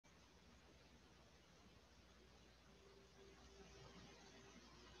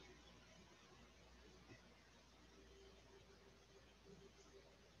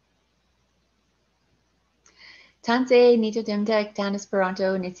Tansei nito demtek tan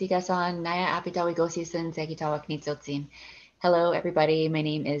Esperanto nitsigasan naya apitawi gosisun sekitawak nitsotsin. Hello, everybody. My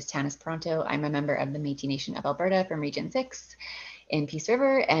name is Tan Esperanto. I'm a member of the Métis Nation of Alberta from Region 6 in Peace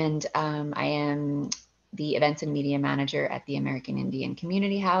River, and I am the Events and Media Manager at the American Indian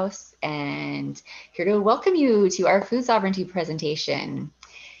Community House, and here to welcome you to our food sovereignty presentation.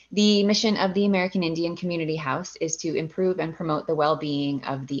 The mission of the American Indian Community House is to improve and promote the well-being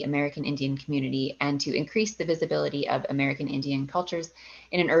of the American Indian community and to increase the visibility of American Indian cultures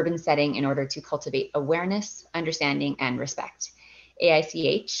in an urban setting in order to cultivate awareness, understanding, and respect.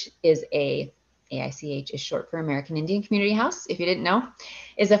 AICH is AICH is short for American Indian Community House, if you didn't know,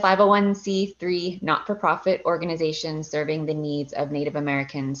 is a 501c3 not-for-profit organization serving the needs of Native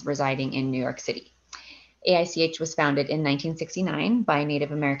Americans residing in New York City. AICH was founded in 1969 by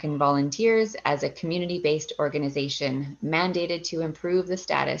Native American volunteers as a community-based organization mandated to improve the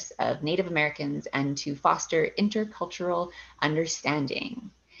status of Native Americans and to foster intercultural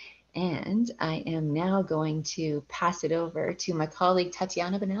understanding. And I am now going to pass it over to my colleague,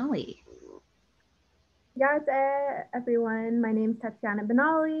 Tatiana Benali. Yes, everyone. My name is Tatiana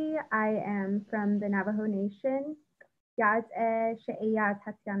Benali. I am from the Navajo Nation. Yaz She'eya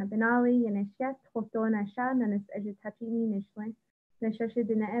Tatiana Benali, Yaneshet, Hoto Nasha, Nanis Ejitachini Nishlan, Nashasha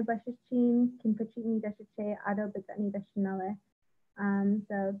Dine Bashichin, Kimpachini Dashache, Ado Bitani Dashanale.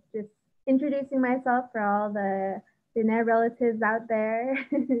 So just introducing myself for all the Dine relatives out there.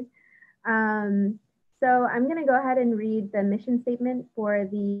 So I'm going to go ahead and read the mission statement for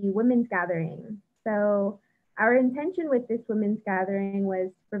the women's gathering. So our intention with this women's gathering was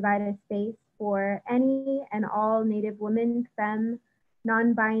to provide a space for any and all Native women, femme,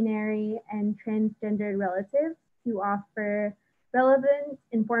 non-binary, and transgendered relatives to offer relevant,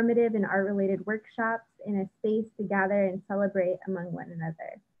 informative, and art-related workshops in a space to gather and celebrate among one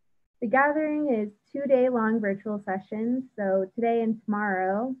another. The gathering is 2-day-long virtual sessions, so today and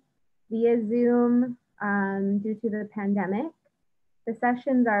tomorrow, via Zoom due to the pandemic. The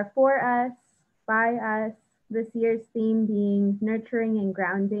sessions are for us, by us, this year's theme being nurturing and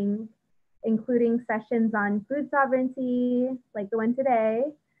grounding, including sessions on food sovereignty, like the one today,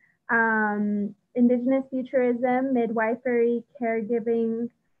 Indigenous futurism, midwifery, caregiving,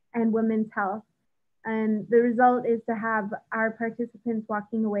 and women's health. And the result is to have our participants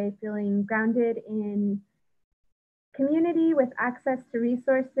walking away feeling grounded in community with access to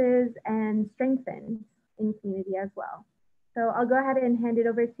resources and strengthened in community as well. So I'll go ahead and hand it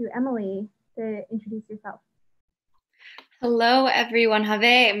over to Emily to introduce yourself. Hello, everyone. Have.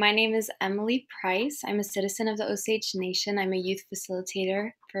 My name is Emily Price. I'm a citizen of the Osage Nation. I'm a youth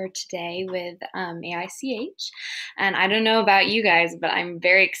facilitator for today with AICH. And I don't know about you guys, but I'm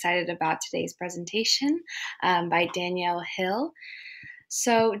very excited about today's presentation by Danielle Hill.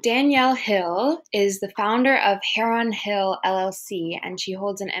 So Danielle Hill is the founder of Heron Hill LLC, and she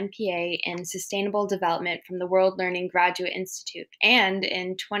holds an MPA in Sustainable Development from the World Learning Graduate Institute, and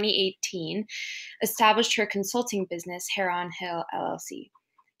in 2018 established her consulting business, Heron Hill LLC.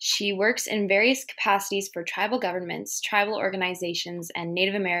 She works in various capacities for tribal governments, tribal organizations, and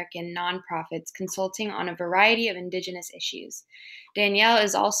Native American nonprofits, consulting on a variety of Indigenous issues. Danielle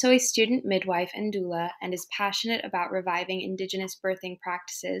is also a student midwife and doula and is passionate about reviving Indigenous birthing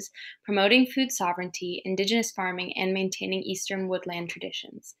practices, promoting food sovereignty, Indigenous farming, and maintaining Eastern woodland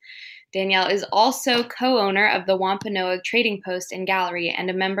traditions. Danielle is also co-owner of the Wampanoag Trading Post and Gallery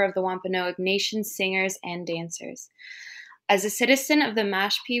and a member of the Wampanoag Nation Singers and Dancers. As a citizen of the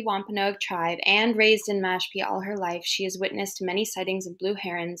Mashpee Wampanoag tribe and raised in Mashpee all her life, she has witnessed many sightings of blue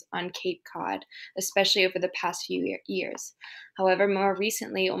herons on Cape Cod, especially over the past few years. However, more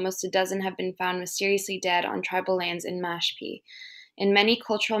recently, almost a dozen have been found mysteriously dead on tribal lands in Mashpee. In many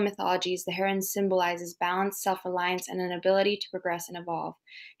cultural mythologies, the heron symbolizes balance, self-reliance, and an ability to progress and evolve.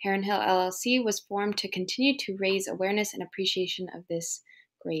 Heron Hill LLC was formed to continue to raise awareness and appreciation of this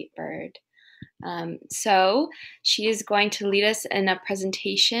great bird. So she is going to lead us in a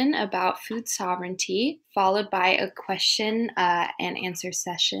presentation about food sovereignty, followed by a question and answer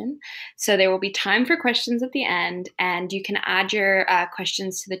session. So there will be time for questions at the end, and you can add your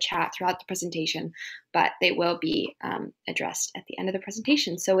questions to the chat throughout the presentation, but they will be addressed at the end of the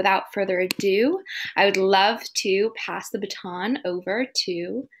presentation. So without further ado, I would love to pass the baton over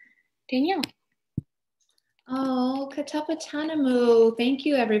to Danielle. Oh, Katapatanamu. Thank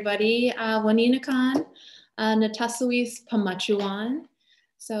you, everybody. Waninakan, Natasuis Pamachuan.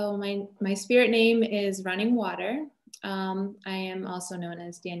 So my spirit name is Running Water. I am also known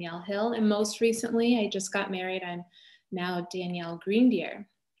as Danielle Hill. And most recently, I just got married. I'm now Danielle Greendeer.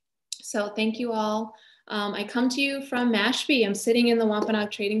 So thank you all. I come to you from Mashpee. I'm sitting in the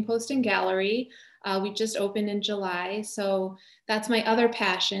Wampanoag Trading Post and Gallery. We just opened in July. So that's my other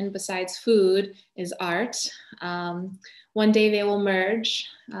passion besides food is art. One day they will merge.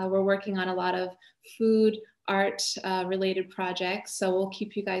 We're working on a lot of food, art related projects. So we'll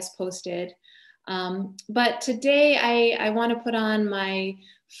keep you guys posted. But today I want to put on my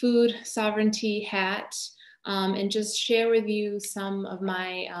food sovereignty hat and just share with you some of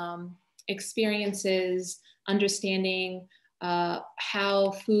my experiences, understanding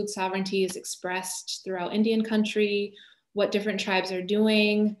how food sovereignty is expressed throughout Indian country, what different tribes are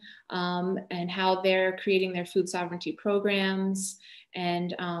doing, and how they're creating their food sovereignty programs,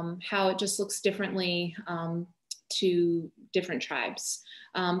 and how it just looks differently to different tribes.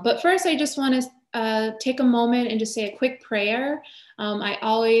 But first, I just want to take a moment and just say a quick prayer. I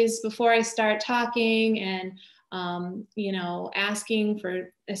always, before I start talking and asking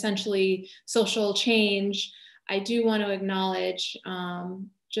for essentially social change, I do want to acknowledge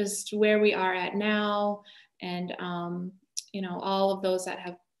just where we are at now, and all of those that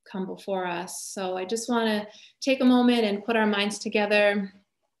have come before us. So I just want to take a moment and put our minds together,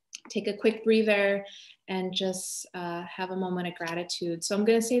 take a quick breather, and just have a moment of gratitude. So I'm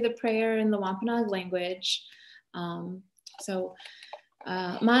going to say the prayer in the Wampanoag language.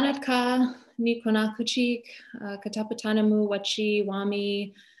 Manatka ni konakuchik katapatanamu wachi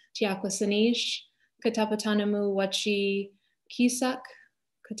wami tiakwasanish katapatanamu wachi kisak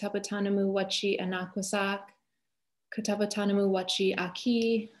katapatanamu wachi anakwasak katapatanamu wachi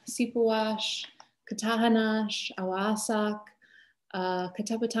aki sipuash katahanash awasak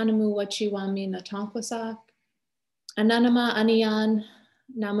katapatanamu wachi wami natankwasak ananama aniyan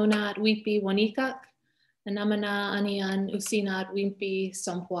namunat wipi wanikak Anamana anian usinat wimpi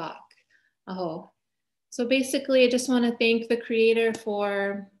sompuak. Aho. So basically, I just want to thank the Creator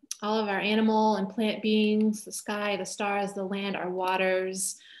for all of our animal and plant beings, the sky, the stars, the land, our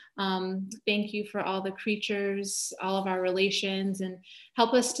waters. Thank you for all the creatures, all of our relations, and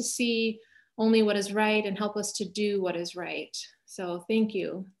help us to see only what is right and help us to do what is right. So thank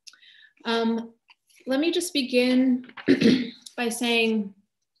you. Let me just begin by saying,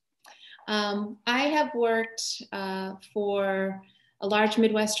 I have worked for a large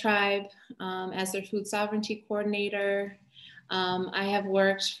Midwest tribe as their food sovereignty coordinator. I have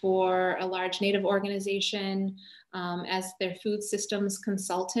worked for a large Native organization as their food systems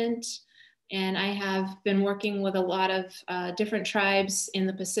consultant. And I have been working with a lot of different tribes in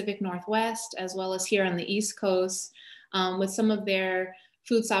the Pacific Northwest, as well as here on the East Coast, with some of their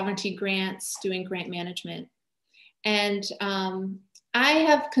food sovereignty grants, doing grant management. And I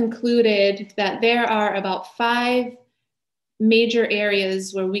have concluded that there are about 5 major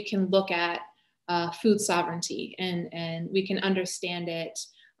areas where we can look at food sovereignty, and we can understand it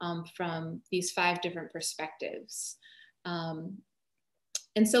from these 5 different perspectives. And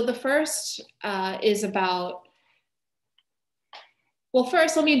so the first is about, well,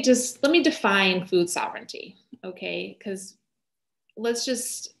 first let me define food sovereignty, okay? Because let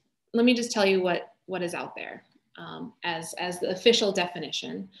me just tell you what is out there. As the official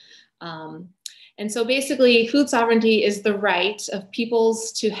definition. And so basically, food sovereignty is the right of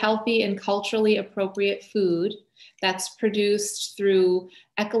peoples to healthy and culturally appropriate food that's produced through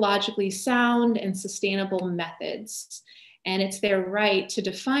ecologically sound and sustainable methods. And it's their right to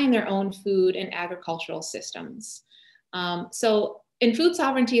define their own food and agricultural systems. So in food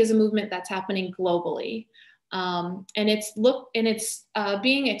sovereignty is a movement that's happening globally. And it's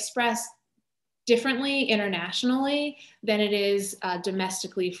being expressed differently internationally than it is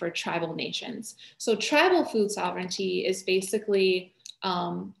domestically for tribal nations. So tribal food sovereignty is basically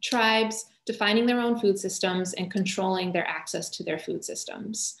tribes defining their own food systems and controlling their access to their food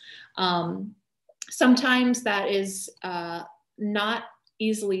systems. Sometimes that is not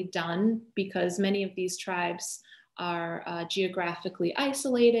easily done because many of these tribes are geographically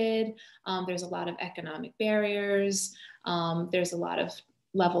isolated. There's a lot of economic barriers. There's a lot of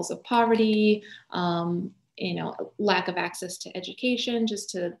levels of poverty, lack of access to education, just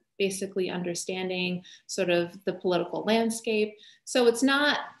to basically understanding sort of the political landscape. So it's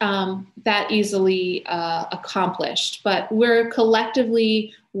not that easily accomplished, but we're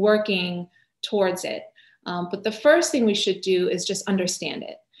collectively working towards it. But the first thing we should do is just understand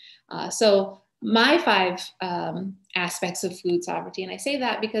it. So my 5 aspects of food sovereignty, and I say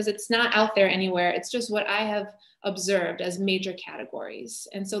that because it's not out there anywhere, it's just what I have observed as major categories.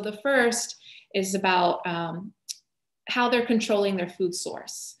 And so the first is about how they're controlling their food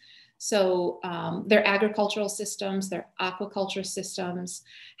source. So their agricultural systems, their aquaculture systems,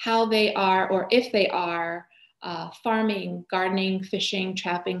 how they are, or if they are, farming, gardening, fishing,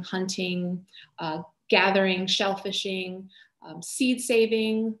 trapping, hunting, gathering, shellfishing, seed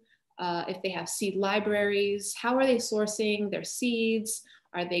saving, if they have seed libraries, how are they sourcing their seeds?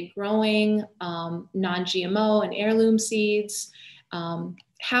 Are they growing non-GMO and heirloom seeds?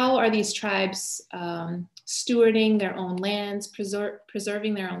 How are these tribes stewarding their own lands,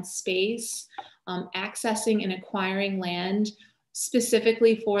 preserving their own space, accessing and acquiring land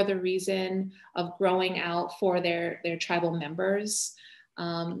specifically for the reason of growing out for their tribal members?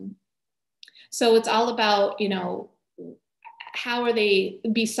 So it's all about, you know, how are they,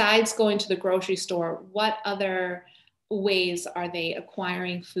 besides going to the grocery store, what other ways are they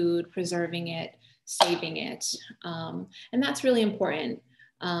acquiring food, preserving it, saving it? And that's really important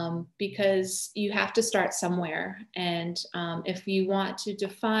because you have to start somewhere. And if you want to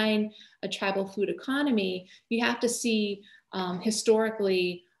define a tribal food economy, you have to see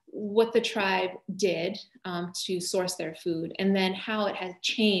historically what the tribe did to source their food, and then how it has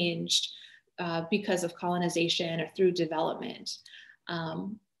changed because of colonization or through development.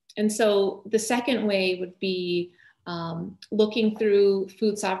 And so the second way would be looking through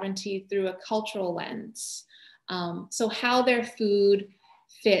food sovereignty through a cultural lens. So how their food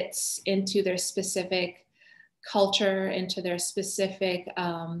fits into their specific culture, into their specific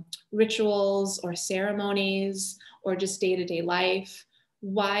rituals or ceremonies, or just day-to-day life,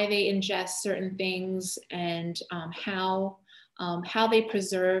 why they ingest certain things, and how they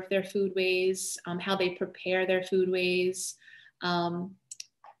preserve their foodways, how they prepare their foodways.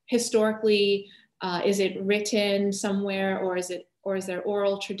 Historically, is it written somewhere, or is there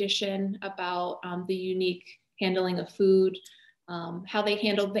oral tradition about the unique handling of food? How they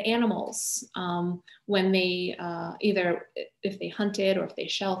handled the animals when they either if they hunted or if they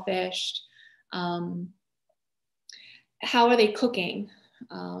shellfished. How are they cooking?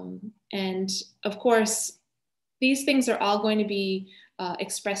 And of course, these things are all going to be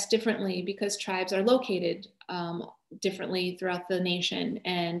expressed differently because tribes are located differently throughout the nation.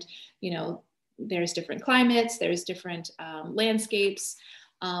 And, you know, there's different climates, there's different landscapes,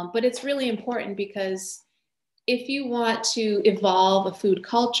 but it's really important because if you want to evolve a food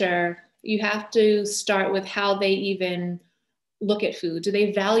culture, you have to start with how they even look at food. Do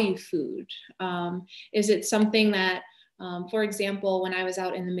they value food? Is it something that, for example, when I was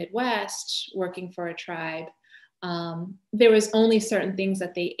out in the Midwest working for a tribe, there was only certain things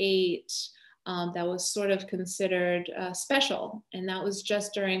that they ate that was sort of considered special, and that was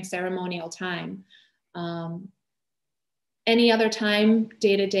just during ceremonial time. Any other time,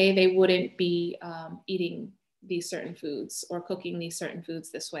 day to day, they wouldn't be eating these certain foods or cooking these certain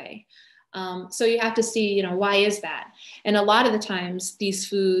foods this way. So you have to see, you know, why is that? And a lot of the times these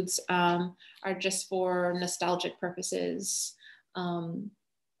foods are just for nostalgic purposes.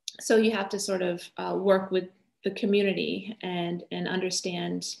 So you have to sort of work with the community and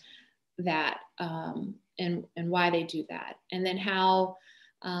understand that and why they do that. And then how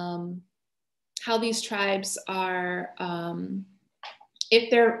these tribes are, if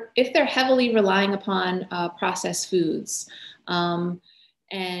they're heavily relying upon processed foods,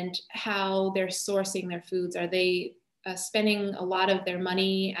 and how they're sourcing their foods. Are they spending a lot of their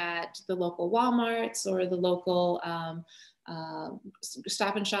money at the local Walmarts or the local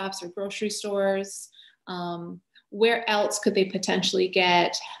Stop and Shops or grocery stores? Where else could they potentially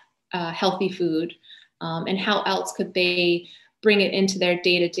get healthy food? And how else could they bring it into their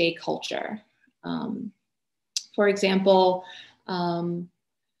day-to-day culture? For example,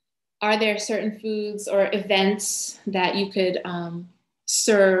 are there certain foods or events that you could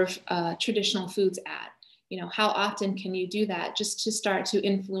serve traditional foods at? You know, how often can you do that just to start to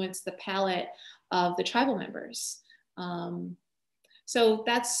influence the palate of the tribal members? So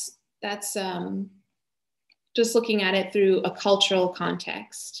that's just looking at it through a cultural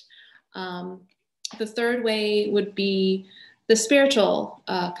context. The third way would be the spiritual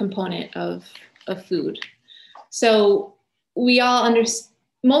component of food. So we all understand,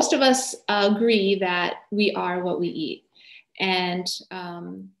 most of us agree that we are what we eat. And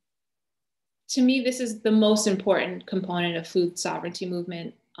to me, this is the most important component of food sovereignty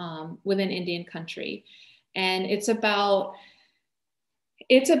movement within Indian country. And it's about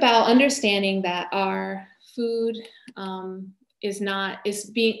understanding that our food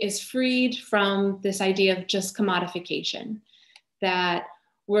is freed from this idea of just commodification, that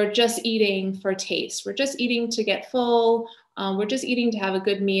we're just eating for taste. We're just eating to get full. We're just eating to have a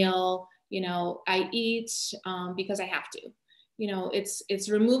good meal. You know, I eat because I have to. You know, it's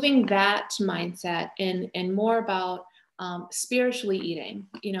removing that mindset and more about spiritually eating.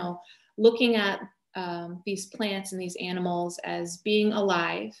 You know, looking at these plants and these animals as being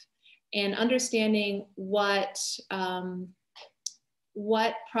alive, and understanding what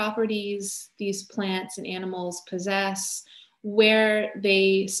properties these plants and animals possess, where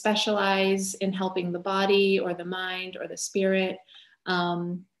they specialize in helping the body or the mind or the spirit,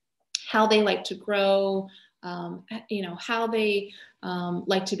 how they like to grow, how they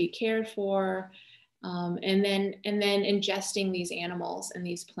like to be cared for, and then ingesting these animals and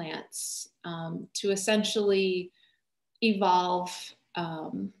these plants to essentially evolve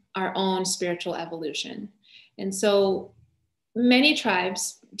our own spiritual evolution. And so many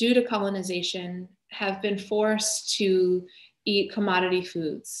tribes, due to colonization, have been forced to eat commodity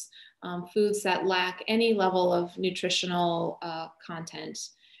foods, foods that lack any level of nutritional content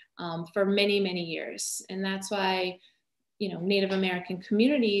for many, many years. And that's why, Native American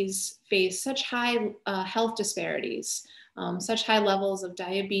communities face such high health disparities, such high levels of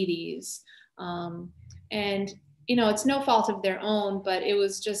diabetes. And, it's no fault of their own, but it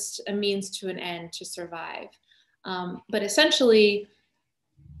was just a means to an end to survive. But essentially,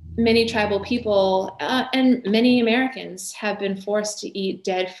 many tribal people and many Americans have been forced to eat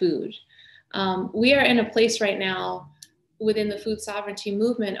dead food. We are in a place right now within the food sovereignty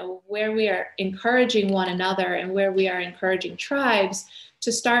movement where we are encouraging one another and where we are encouraging tribes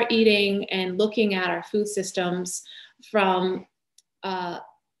to start eating and looking at our food systems from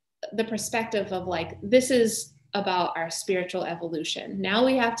the perspective of like, this is about our spiritual evolution. Now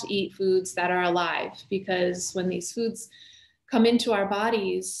we have to eat foods that are alive, because when these foods come into our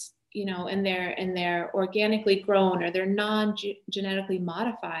bodies, and they're organically grown or they're non-genetically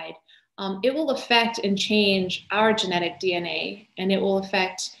modified, it will affect and change our genetic DNA, and it will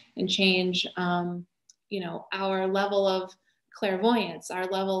affect and change, our level of clairvoyance, our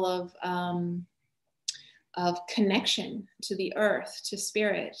level of connection to the earth, to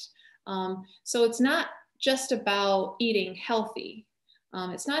spirit. So it's not just about eating healthy.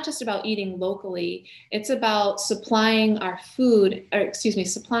 It's not just about eating locally. It's about supplying our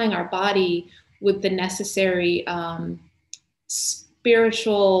supplying our body with the necessary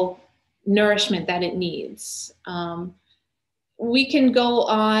spiritual nourishment that it needs. We can go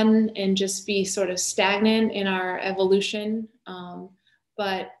on and just be sort of stagnant in our evolution,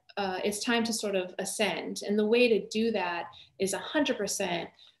 but it's time to sort of ascend. And the way to do that is 100%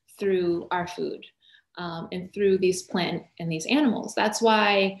 through our food. And through these plants and these animals. That's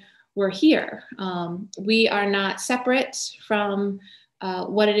why we're here. We are not separate from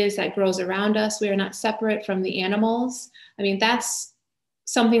what it is that grows around us. We are not separate from the animals. I mean, that's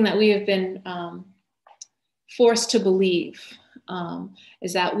something that we have been forced to believe,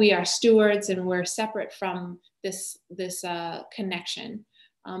 is that we are stewards and we're separate from this connection.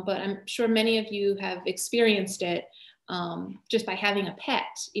 But I'm sure many of you have experienced it just by having a pet,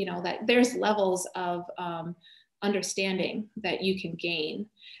 that there's levels of understanding that you can gain.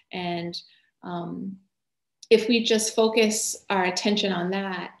 And if we just focus our attention on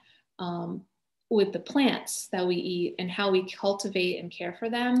that, with the plants that we eat and how we cultivate and care for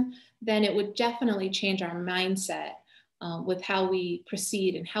them, then it would definitely change our mindset with how we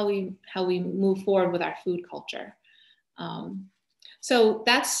proceed and how we move forward with our food culture. So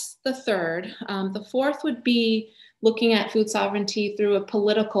that's the third. The fourth would be looking at food sovereignty through a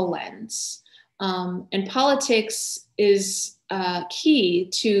political lens. And politics is key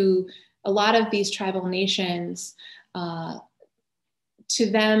to a lot of these tribal nations, to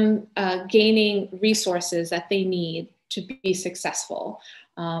them gaining resources that they need to be successful.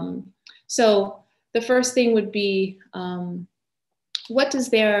 So the first thing would be, what does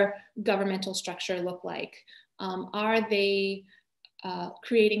their governmental structure look like? Are they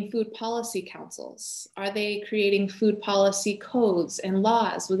creating food policy councils? Are they creating food policy codes and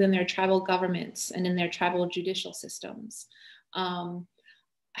laws within their tribal governments and in their tribal judicial systems?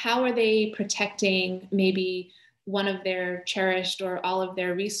 How are they protecting maybe one of their cherished or all of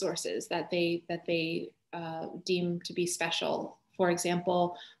their resources that they deem to be special? For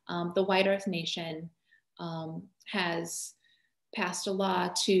example, the White Earth Nation has passed a law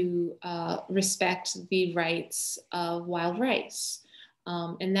to respect the rights of wild rice.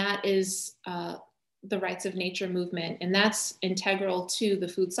 And that is the rights of nature movement. And that's integral to the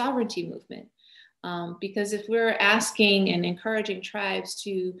food sovereignty movement. Because if we're asking and encouraging tribes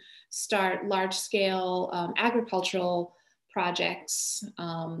to start large scale agricultural projects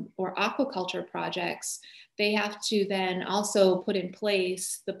or aquaculture projects, they have to then also put in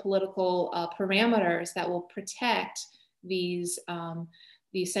place the political parameters that will protect these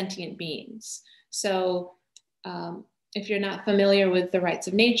sentient beings. So if you're not familiar with the rights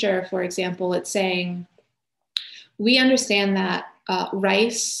of nature, for example, it's saying, we understand that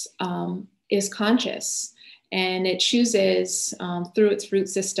rice is conscious and it chooses through its root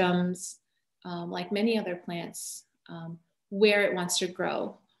systems, like many other plants, where it wants to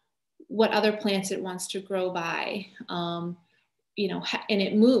grow, what other plants it wants to grow by, and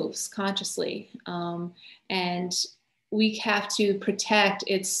it moves consciously. And we have to protect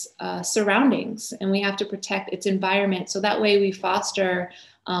its surroundings, and we have to protect its environment. So that way we foster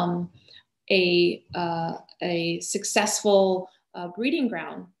a successful breeding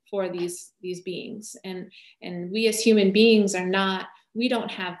ground for these beings. And we as human beings we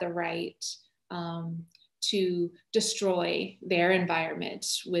don't have the right to destroy their environment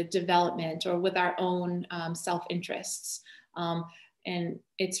with development or with our own self-interests. And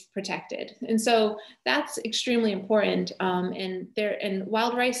it's protected. And so that's extremely important. And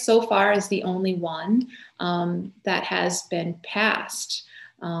wild rice so far is the only one that has been passed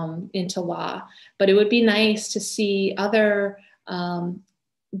into law. But it would be nice to see other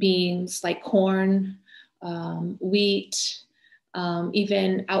beings like corn, wheat,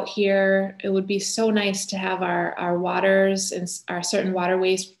 even out here. It would be so nice to have our waters and our certain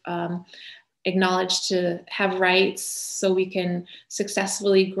waterways acknowledged to have rights, so we can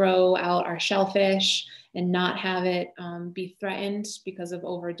successfully grow out our shellfish and not have it be threatened because of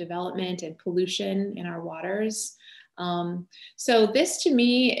overdevelopment and pollution in our waters. So this, to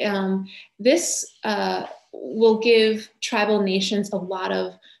me, this will give tribal nations a lot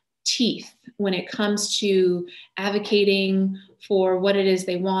of teeth when it comes to advocating for what it is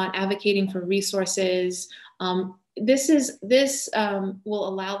they want, advocating for resources. This will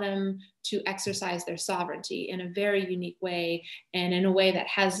allow them to exercise their sovereignty in a very unique way, and in a way that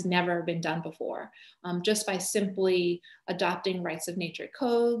has never been done before, just by simply adopting rights of nature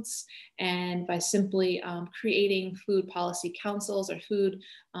codes, and by simply creating food policy councils or food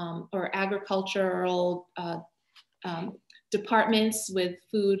or agricultural departments with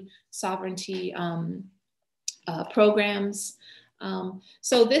food sovereignty programs.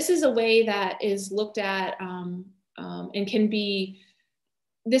 So this is a way that is looked at and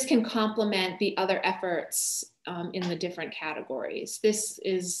this can complement the other efforts in the different categories. This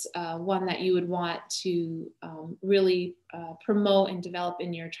is one that you would want to really promote and develop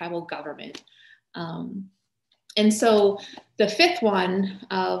in your tribal government. And so the fifth one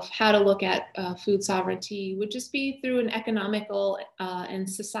of how to look at food sovereignty would just be through an economical and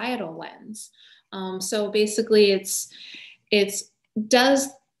societal lens. So basically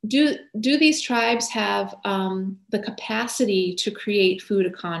do these tribes have the capacity to create food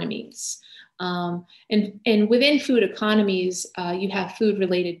economies? And within food economies, you have food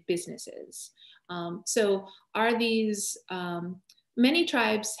related businesses. So are these, many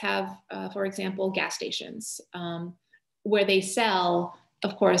tribes have, for example, gas stations where they sell,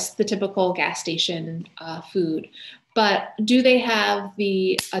 of course, the typical gas station food. But do they have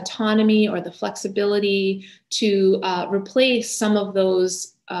the autonomy or the flexibility to replace some of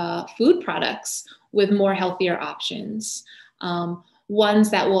those food products with more healthier options?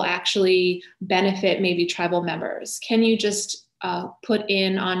 Ones that will actually benefit maybe tribal members? Can you just put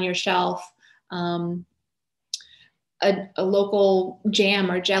in on your shelf a local jam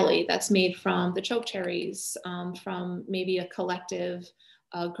or jelly that's made from the choke cherries from maybe a collective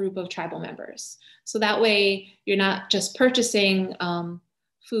group of tribal members? So that way you're not just purchasing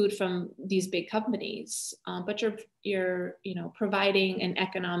food from these big companies, but you're providing an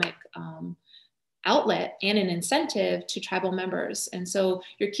economic outlet and an incentive to tribal members. And so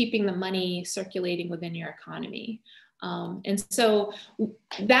you're keeping the money circulating within your economy. And so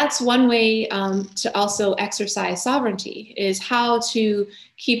that's one way to also exercise sovereignty, is how to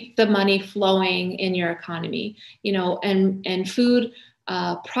keep the money flowing in your economy, and food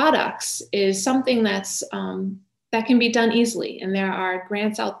products is something that's that can be done easily. And there are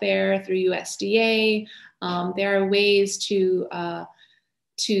grants out there through USDA. There are ways to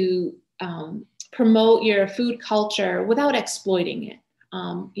promote your food culture without exploiting it,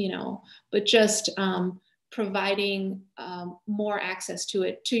 but just providing more access to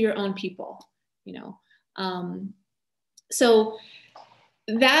it to your own people, So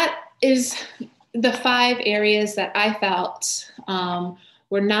that is the 5 areas that I felt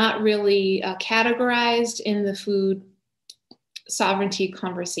were not really categorized in the food sovereignty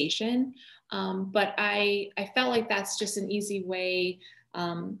conversation. But I felt like that's just an easy way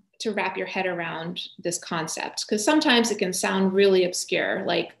to wrap your head around this concept, because sometimes it can sound really obscure,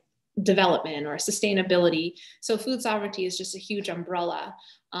 like development or sustainability. So food sovereignty is just a huge umbrella,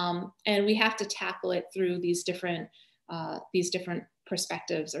 and we have to tackle it through these different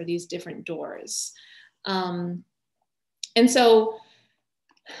perspectives or these different doors. And so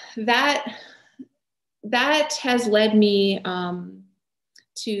that has led me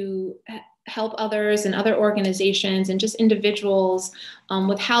to help others and other organizations and just individuals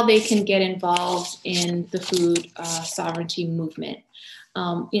with how they can get involved in the food sovereignty movement.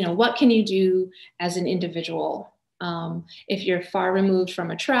 What can you do as an individual If you're far removed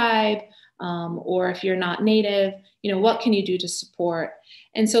from a tribe, or if you're not native, what can you do to support?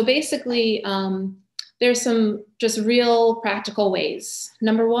 And so basically, there's some just real practical ways.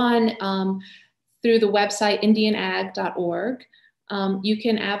 Number one, through the website indianag.org, you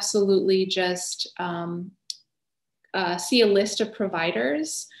can absolutely just see a list of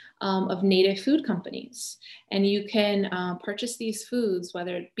providers of native food companies. And you can purchase these foods,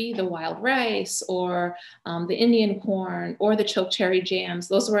 whether it be the wild rice or the Indian corn or the choke cherry jams.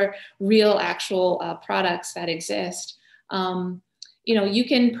 Those were real, actual products that exist. You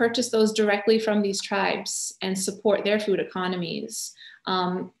can purchase those directly from these tribes and support their food economies.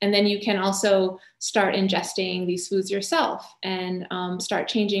 And then you can also start ingesting these foods yourself and start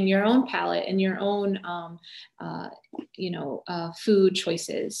changing your own palate and your own, food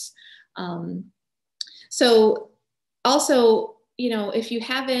choices. So also, if you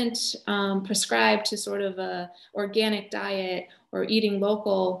haven't prescribed to sort of a organic diet or eating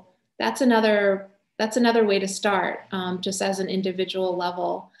local, that's another way to start, just as an individual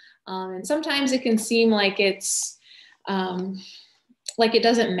level. And sometimes it can seem like it's like it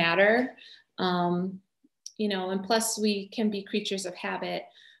doesn't matter, and plus we can be creatures of habit,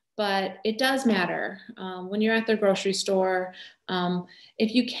 but it does matter. When you're at the grocery store,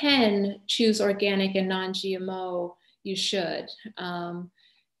 if you can choose organic and non-GMO, you should,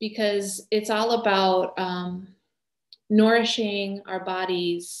 because it's all about nourishing our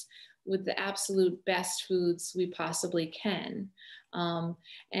bodies with the absolute best foods we possibly can.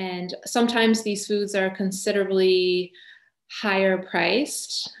 And sometimes these foods are considerably higher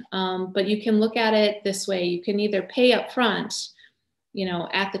priced, but you can look at it this way. You can either pay up front,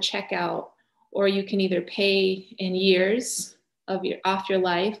 at the checkout, or you can either pay in years off your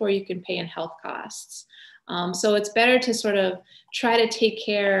life, or you can pay in health costs. So it's better to sort of try to take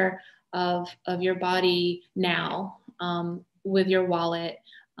care of your body now, with your wallet,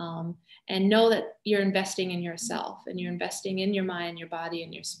 and know that you're investing in yourself and you're investing in your mind, your body,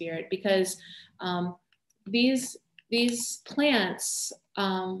 and your spirit, because these plants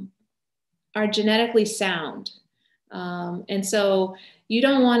are genetically sound. And so you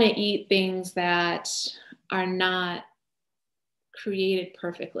don't want to eat things that are not created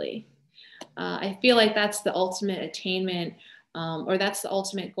perfectly. I feel like that's the ultimate attainment, or that's the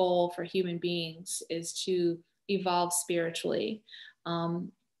ultimate goal for human beings, is to evolve spiritually.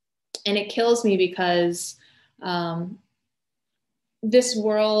 And it kills me because this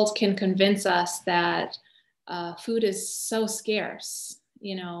world can convince us that food is so scarce.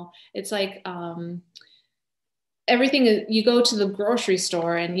 It's like everything. You go to the grocery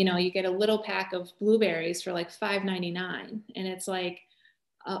store and you get a little pack of blueberries for like $5.99, and it's like,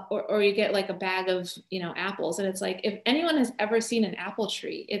 or you get like a bag of apples, and it's like, if anyone has ever seen an apple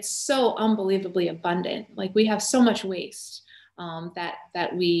tree, it's so unbelievably abundant. Like, we have so much waste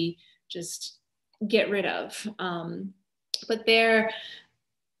that we just get rid of. But there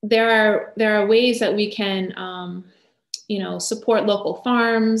are ways that we can support local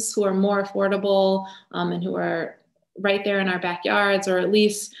farms who are more affordable, and who are right there in our backyards, or at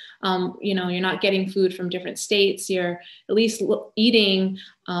least you're not getting food from different states. You're at least eating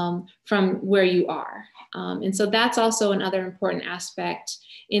from where you are. And so that's also another important aspect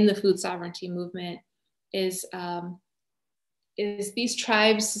in the food sovereignty movement, is these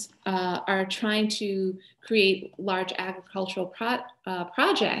tribes are trying to create large agricultural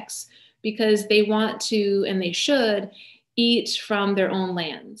projects because they want to, and they should, eat from their own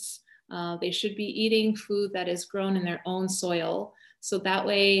lands. They should be eating food that is grown in their own soil, so that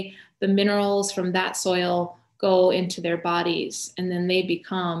way the minerals from that soil go into their bodies, and then they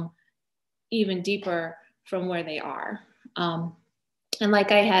become even deeper from where they are. And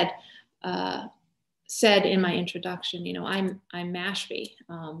like I had said in my introduction, I'm Mashpee.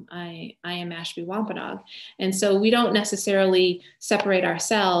 I am Mashpee Wampanoag. And so we don't necessarily separate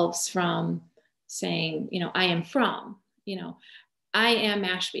ourselves from saying, I am from, I am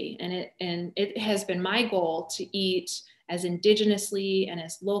Mashpee. And it has been my goal to eat as indigenously and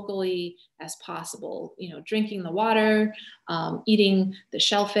as locally as possible, drinking the water, eating the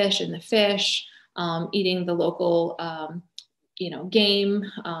shellfish and the fish, eating the local game,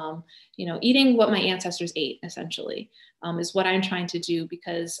 eating what my ancestors ate, essentially, is what I'm trying to do,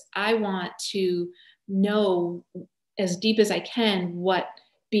 because I want to know as deep as I can what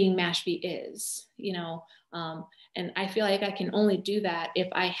being Mashpee is, and I feel like I can only do that if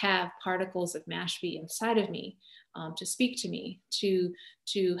I have particles of Mashpee inside of me, to speak to me, to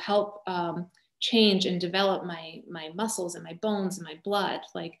help change and develop my muscles and my bones and my blood.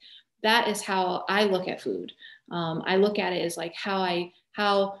 Like, that is how I look at food. I look at it as like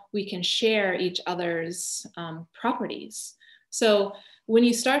how we can share each other's properties. So when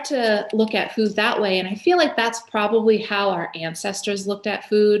you start to look at food that way, and I feel like that's probably how our ancestors looked at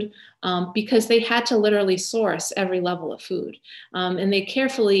food, because they had to literally source every level of food, and they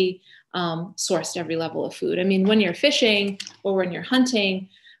carefully sourced every level of food. I mean, when you're fishing or when you're hunting,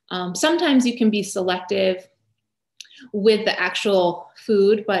 sometimes you can be selective with the actual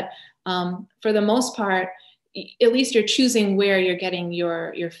food, but for the most part, at least you're choosing where you're getting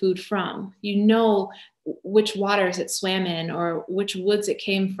your food from. You know which waters it swam in or which woods it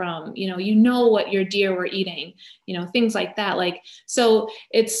came from. You know what your deer were eating. Things like that. Like, so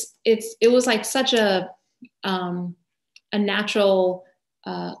it was like such a natural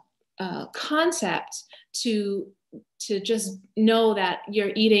concept to just know that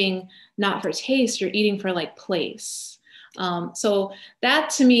you're eating not for taste, you're eating for like place. So that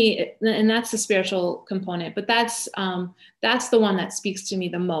to me, and that's the spiritual component, but that's the one that speaks to me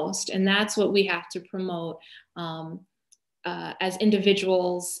the most. And that's what we have to promote as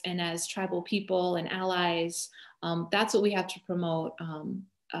individuals and as tribal people and allies. That's what we have to promote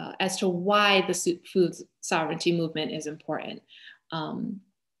as to why the food sovereignty movement is important.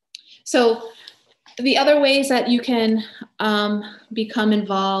 So the other ways that you can become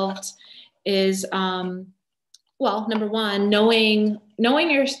involved is, well, number one, knowing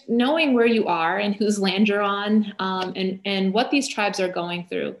where you are and whose land you're on, and what these tribes are going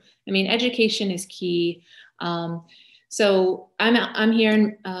through. I mean, education is key. So I'm here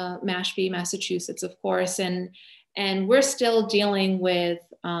in Mashpee, Massachusetts, of course, and we're still dealing with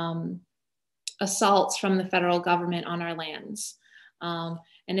assaults from the federal government on our lands.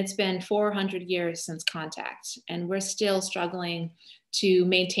 And it's been 400 years since contact, and we're still struggling to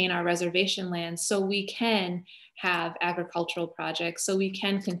maintain our reservation lands so we can have agricultural projects, so we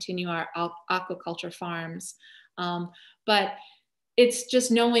can continue our aquaculture farms. But it's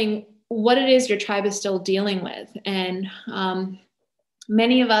just knowing what it is your tribe is still dealing with. And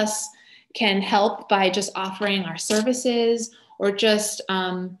many of us can help by just offering our services, or just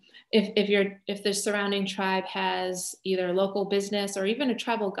if the surrounding tribe has either a local business or even a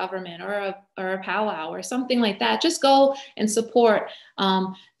tribal government or a powwow or something like that, just go and support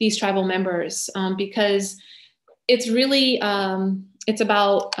these tribal members, because it's really, it's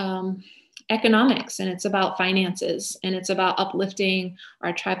about economics, and it's about finances, and it's about uplifting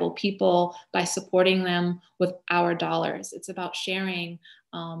our tribal people by supporting them with our dollars. It's about sharing,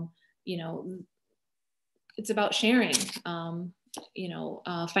 it's about sharing,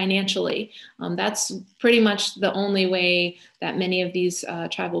 financially. That's pretty much the only way that many of these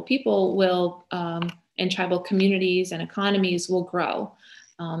tribal people will, and tribal communities and economies will grow,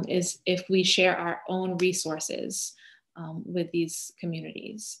 is if we share our own resources with these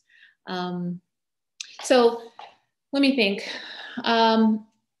communities. So let me think.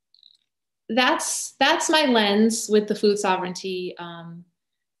 That's my lens with the food sovereignty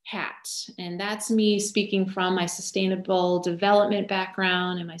hat. And that's me speaking from my sustainable development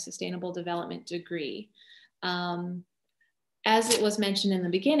background and my sustainable development degree. As it was mentioned in the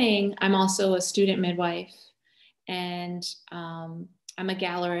beginning, I'm also a student midwife, and I'm a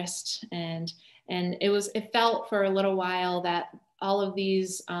gallerist, and it felt for a little while that all of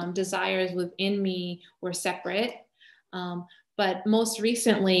these desires within me were separate. But most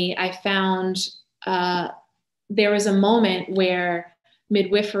recently, I found there was a moment where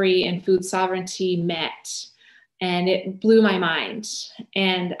midwifery and food sovereignty met, and it blew my mind.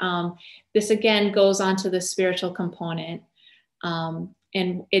 And this again goes on to the spiritual component,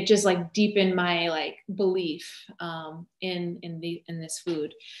 and it just like deepened my belief in this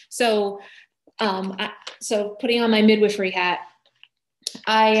food. So so putting on my midwifery hat,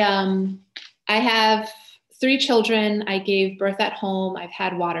 I have 3 children. I gave birth at home. I've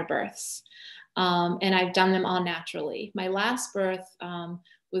had water births. And I've done them all naturally. My last birth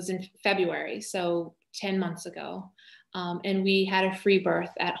was in February, so 10 months ago. And we had a free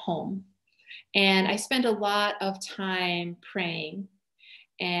birth at home. And I spent a lot of time praying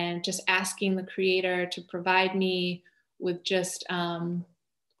and just asking the Creator to provide me with just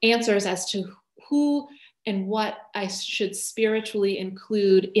answers as to who and what I should spiritually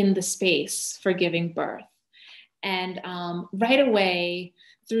include in the space for giving birth. And right away,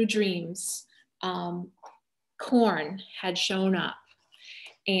 through dreams, corn had shown up.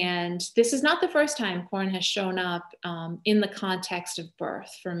 And this is not the first time corn has shown up in the context of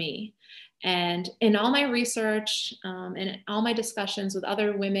birth for me. And in all my research and all my discussions with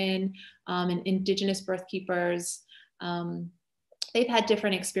other women and indigenous birth keepers, they've had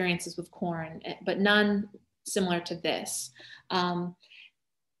different experiences with corn, but none similar to this.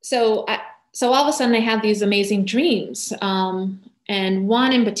 so all of a sudden I had these amazing dreams. And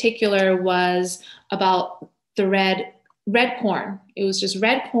one in particular was about the red corn. It was just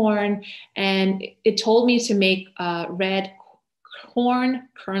red corn, and it told me to make red corn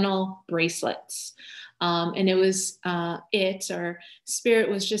kernel bracelets. And it was or spirit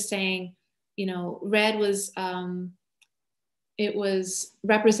was just saying, you know, red was it was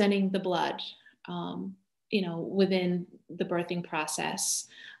representing the blood, you know, within the birthing process,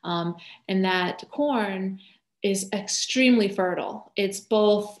 and that corn is extremely fertile. It's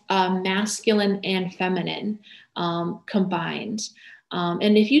both masculine and feminine combined.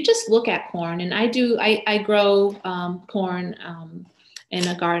 And if you just look at corn, and I grow corn in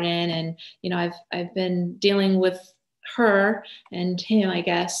a garden, and you know, I've been dealing with her and him, I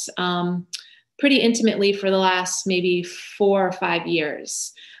guess, pretty intimately for the last maybe 4 or 5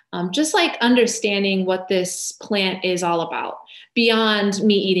 years. Just like understanding what this plant is all about, beyond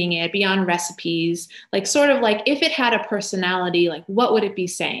me eating it, beyond recipes, like sort of like if it had a personality, like what would it be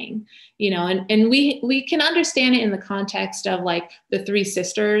saying? You know, and we can understand it in the context of like the three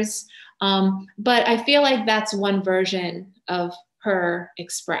sisters. But I feel like that's one version of her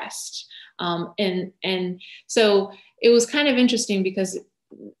expressed. And so it was kind of interesting because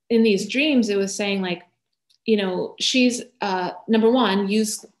in these dreams, it was saying like, you know, she's number one,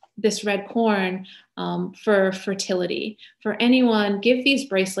 use this red corn for fertility. For anyone, give these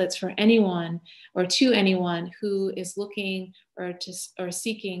bracelets for anyone or to anyone who is looking or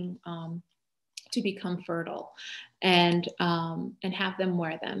seeking to become fertile, and have them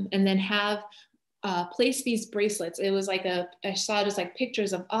wear them, and then have place these bracelets. It was like I saw just like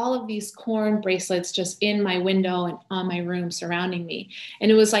pictures of all of these corn bracelets just in my window and on my room surrounding me.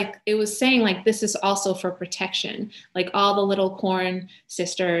 And it was saying like, this is also for protection, like all the little corn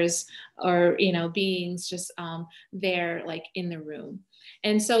sisters or, you know, beings just there like in the room.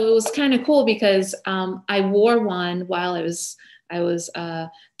 And so it was kind of cool because I wore one while I was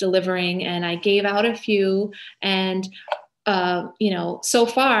delivering, and I gave out a few, and you know, so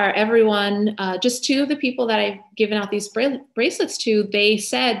far, everyone, just 2 of the people that I've given out these bracelets to, they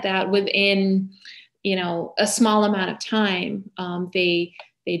said that within, you know, a small amount of time, they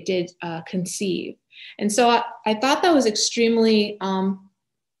did conceive. And so I thought that was extremely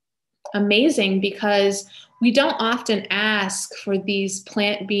amazing, because we don't often ask for these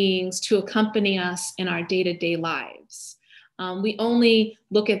plant beings to accompany us in our day-to-day lives. We only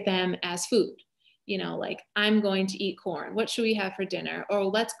look at them as food. You know, like, I'm going to eat corn. What should we have for dinner? Or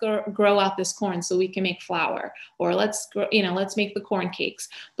let's grow out this corn so we can make flour. Or let's make the corn cakes.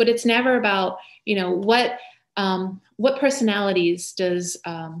 But it's never about, you know, what personalities does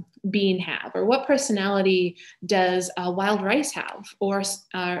bean have, or what personality does wild rice have, or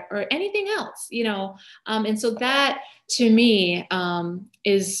anything else, you know. And so that to me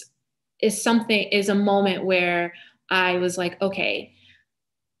is a moment where I was like, okay,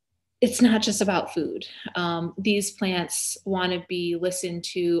 it's not just about food. These plants want to be listened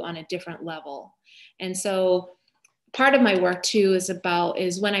to on a different level. And so part of my work too is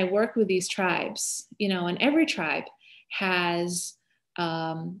when I work with these tribes, you know, and every tribe has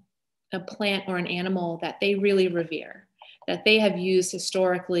a plant or an animal that they really revere, that they have used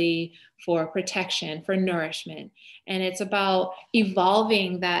historically for protection, for nourishment. And it's about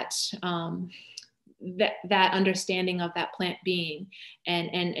evolving that understanding of that plant being,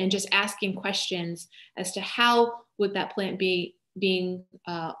 and just asking questions as to how would that plant being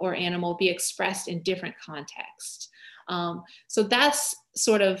or animal be expressed in different contexts. So that's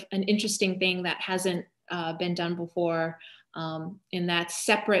sort of an interesting thing that hasn't been done before, and that's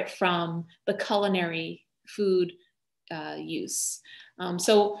separate from the culinary food use.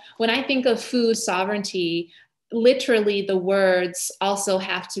 So when I think of food sovereignty, literally the words also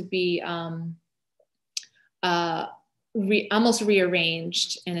have to be almost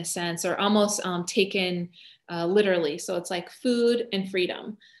rearranged in a sense, or almost taken literally. So it's like food and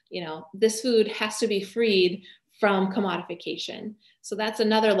freedom. You know, this food has to be freed from commodification. So that's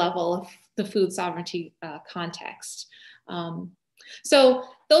another level of the food sovereignty context. So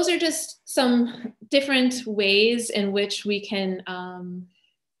those are just some different ways in which we can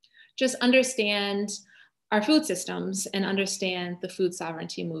just understand our food systems and understand the food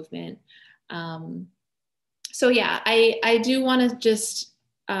sovereignty movement. So yeah, I do want to just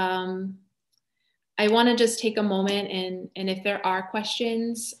take a moment, and if there are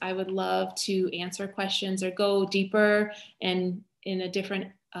questions, I would love to answer questions or go deeper and in a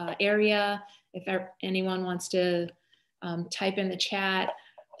different area. If anyone wants to type in the chat,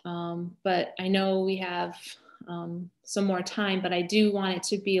 but I know we have some more time, but I do want it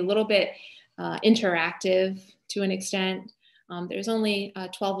to be a little bit interactive to an extent. There's only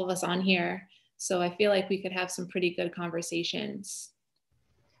 12 of us on here, so I feel like we could have some pretty good conversations.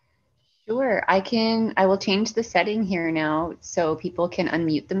 Sure, I will change the setting here now so people can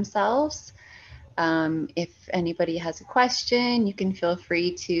unmute themselves. If anybody has a question, you can feel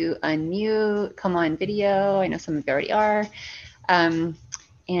free to unmute, come on video. I know some of you already are,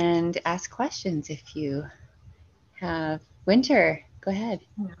 and ask questions if you have. Winter, go ahead.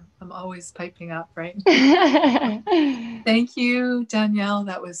 Yeah, I'm always piping up, right? Thank you, Danielle.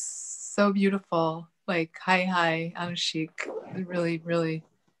 That was so beautiful. Like, hi, Anushik. Really, really,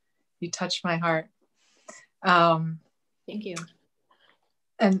 you touched my heart. Thank you.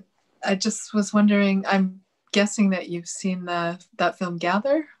 And I just was wondering, I'm guessing that you've seen that film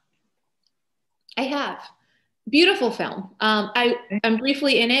Gather? I have. Beautiful film. I'm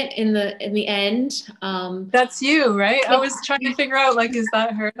briefly in it in the end. That's you, right? I was trying to figure out, like, is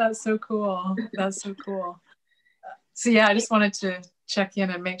that her? That's so cool. That's so cool. So yeah, I just wanted to check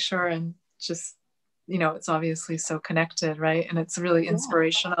in and make sure, and just, it's obviously so connected, right? And it's a really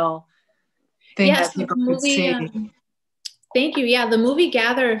inspirational thing that people could see. Thank you. Yeah, the movie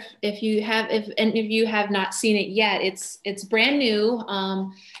Gather, if you have not seen it yet, it's brand new.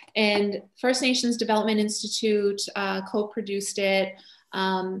 And First Nations Development Institute co-produced it.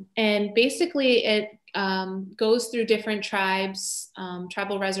 And basically it goes through different tribes,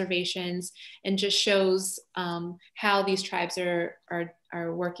 tribal reservations, and just shows how these tribes are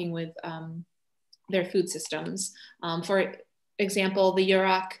working with their food systems. For example, the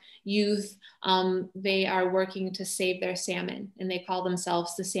Yurok youth, they are working to save their salmon, and they call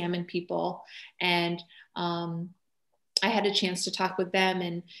themselves the Salmon People. And I had a chance to talk with them,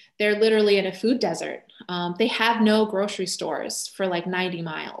 and they're literally in a food desert. They have no grocery stores for like 90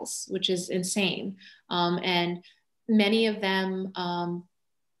 miles, which is insane. And many of them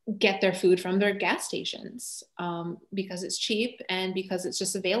get their food from their gas stations because it's cheap and because it's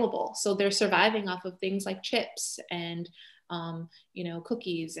just available. So they're surviving off of things like chips and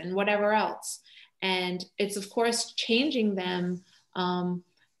cookies and whatever else. And it's of course changing them.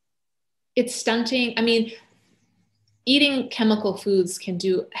 It's stunting. I mean, eating chemical foods can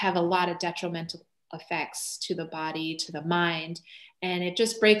have a lot of detrimental effects to the body, to the mind. And it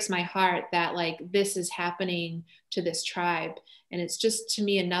just breaks my heart that like this is happening to this tribe. And it's just, to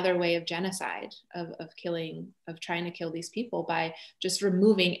me, another way of genocide, of trying to kill these people by just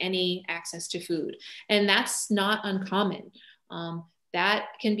removing any access to food. And that's not uncommon. That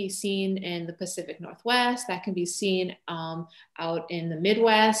can be seen in the Pacific Northwest. That can be seen out in the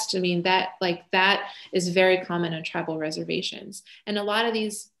Midwest. I mean, that is very common on tribal reservations. And a lot of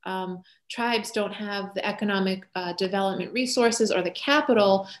these tribes don't have the economic development resources or the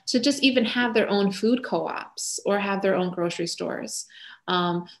capital to just even have their own food co-ops or have their own grocery stores.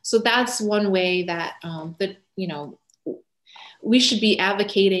 So that's one way that we should be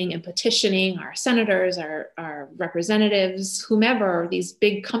advocating and petitioning our senators, our representatives, whomever, these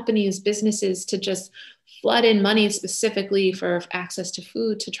big companies, businesses, to just flood in money specifically for access to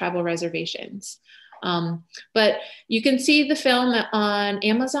food to tribal reservations. But you can see the film on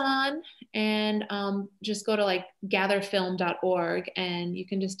Amazon, and just go to like gatherfilm.org and you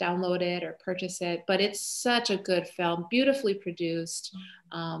can just download it or purchase it. But it's such a good film, beautifully produced.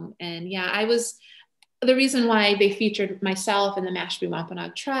 And yeah, the reason why they featured myself and the Mashpee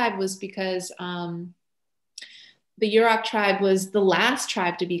Wampanoag tribe was because the Yurok tribe was the last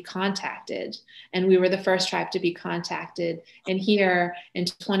tribe to be contacted, and we were the first tribe to be contacted. And here in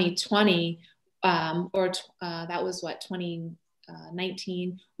 2020, that was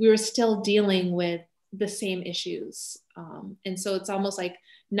 2019, we were still dealing with the same issues. And so it's almost like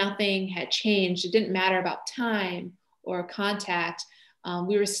nothing had changed. It didn't matter about time or contact.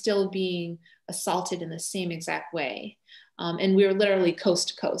 We were still being assaulted in the same exact way. And we were literally coast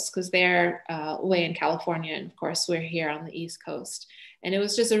to coast, because they're way in California, and of course we're here on the East Coast. And it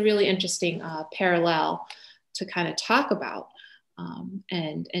was just a really interesting parallel to kind of talk about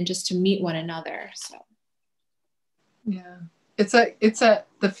and just to meet one another. So yeah,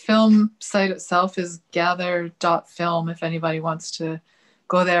 the film site itself is gather.film if anybody wants to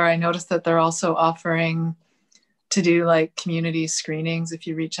go there. I noticed that they're also offering to do like community screenings if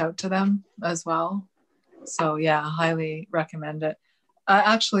you reach out to them as well. So yeah, highly recommend it. I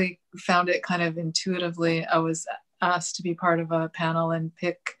actually found it kind of intuitively. I was asked to be part of a panel and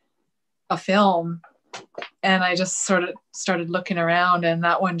pick a film, and I just sort of started looking around, and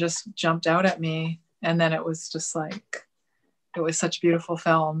that one just jumped out at me. And then it was just like, it was such a beautiful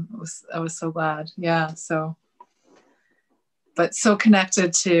film. I was so glad. Yeah. So, but so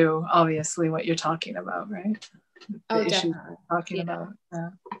connected to obviously what you're talking about, right? The issues we're talking about. Yeah.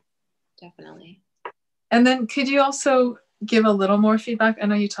 Definitely. And then could you also give a little more feedback? I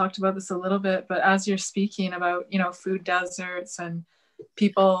know you talked about this a little bit, but as you're speaking about, you know, food deserts and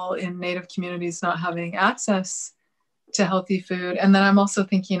people in Native communities not having access to healthy food. And then I'm also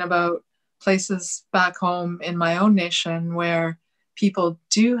thinking about places back home in my own nation where people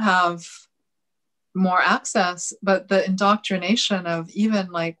do have more access, but the indoctrination of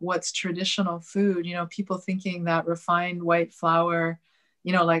even like what's traditional food, you know, people thinking that refined white flour,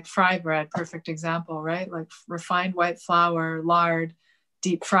 you know, like fry bread, perfect example, right? Like refined white flour, lard,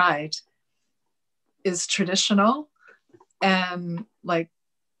 deep fried is traditional. And like,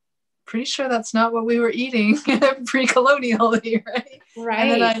 pretty sure that's not what we were eating pre-colonially, right? Right.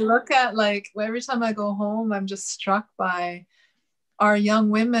 And then I look at like, every time I go home, I'm just struck by our young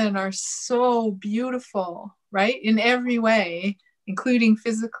women are so beautiful, right? In every way, including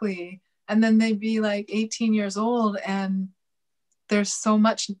physically. And then they'd be like 18 years old and there's so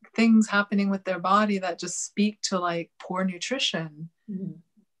much things happening with their body that just speak to like poor nutrition. Mm-hmm.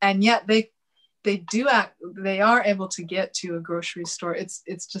 And yet they are able to get to a grocery store.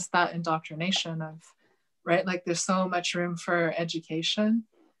 It's just that indoctrination of, right? Like there's so much room for education.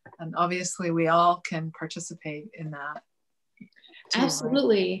 And obviously we all can participate in that. Too,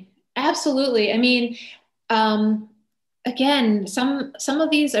 absolutely. Right? Absolutely. I mean, again, some of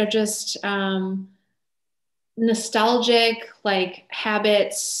these are just nostalgic, like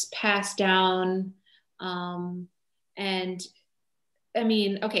habits passed down. And I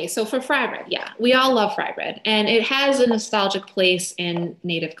mean, okay, so for fry bread, yeah, we all love fry bread, and it has a nostalgic place in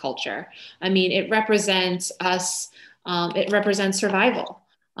Native culture. I mean, it represents us, it represents survival.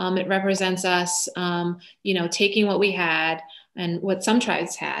 It represents us, you know, taking what we had and what some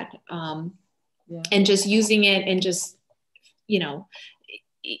tribes had, and just using it and just, you know,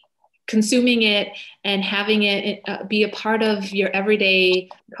 consuming it and having it be a part of your everyday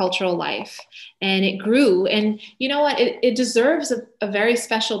cultural life. And it grew, and you know what, it deserves a very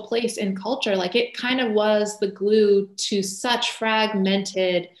special place in culture. Like it kind of was the glue to such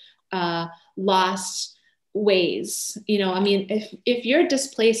fragmented, lost ways. You know, I mean, if you're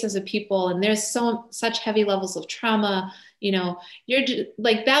displaced as a people and there's such heavy levels of trauma, you know, you're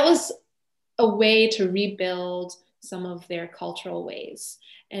like, that was a way to rebuild some of their cultural ways.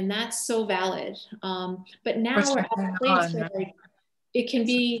 And that's so valid. But now we're at a place where like, it can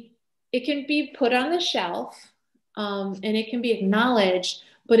be put on the shelf, and it can be acknowledged,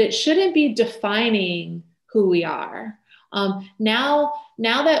 but it shouldn't be defining who we are. Now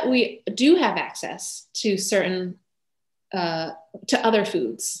that we do have access to certain, to other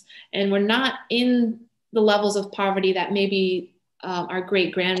foods, and we're not in the levels of poverty that maybe our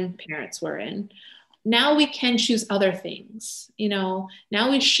great grandparents were in, now we can choose other things. You know,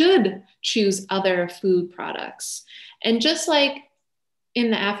 now we should choose other food products. And just like in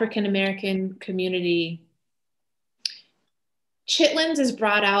the African American community, chitlins is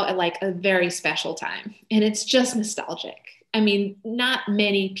brought out at like a very special time, and it's just nostalgic. I mean, not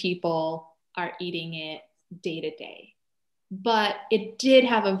many people are eating it day to day, but it did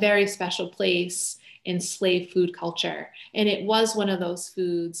have a very special place in slave food culture. And it was one of those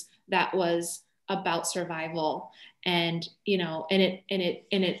foods that was about survival, and you know, and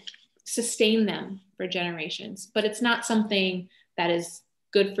it sustained them for generations. But it's not something that is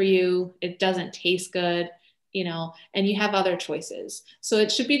good for you. It doesn't taste good, you know, and you have other choices. So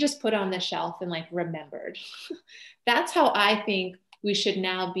it should be just put on the shelf and like remembered. That's how I think we should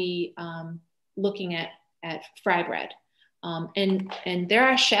now be looking at fry bread. And there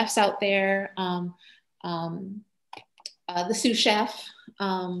are chefs out there. The sous chef,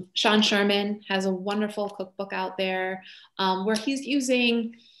 Sean Sherman, has a wonderful cookbook out there where he's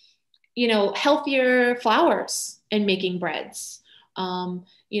using, you know, healthier flours in making breads.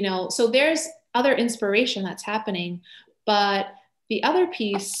 You know, so there's other inspiration that's happening. But the other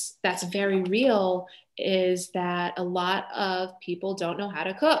piece that's very real is that a lot of people don't know how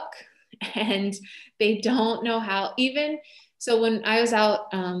to cook, and they don't know how, even so when I was out,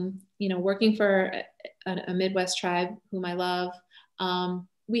 you know, working for a Midwest tribe whom I love,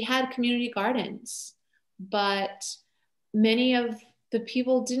 we had community gardens, but many of the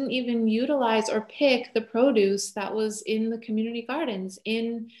people didn't even utilize or pick the produce that was in the community gardens,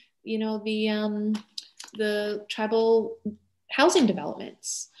 in, you know, the tribal housing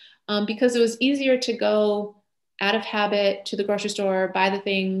developments, because it was easier to go out of habit to the grocery store, buy the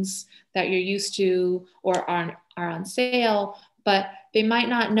things that you're used to or are on sale, but they might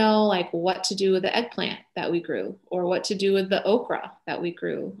not know like what to do with the eggplant that we grew, or what to do with the okra that we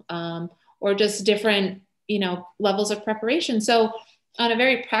grew, or just different, you know, levels of preparation. So on a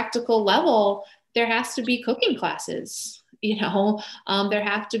very practical level, there has to be cooking classes, you know, there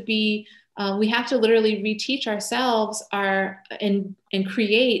have to be we have to literally reteach ourselves and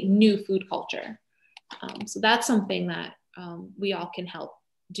create new food culture. So that's something that we all can help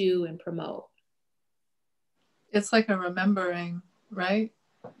do and promote. It's like a remembering, right?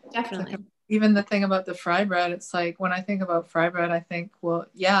 Definitely. Even the thing about the fry bread, it's like when I think about fry bread, I think, well,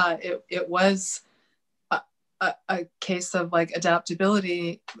 yeah, it was a case of like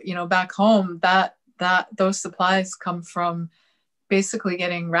adaptability, you know, back home, that those supplies come from basically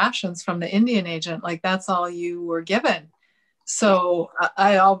getting rations from the Indian agent. Like that's all you were given. So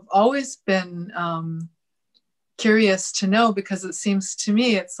I've always been curious to know, because it seems to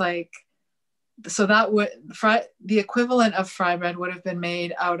me it's like, so that would the equivalent of fry bread would have been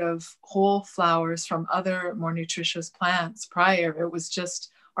made out of whole flours from other more nutritious plants prior. It was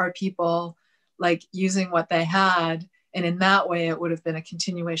just our people like using what they had, and in that way it would have been a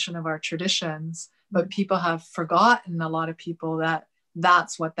continuation of our traditions. But people have forgotten, a lot of people, that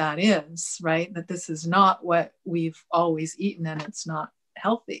that's what that is, right? That this is not what we've always eaten, and it's not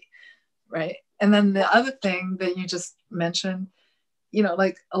healthy, right? And then the other thing that you just mentioned, you know,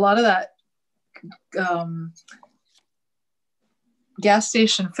 like a lot of that gas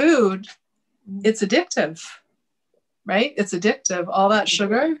station food, it's addictive, right? It's addictive, all that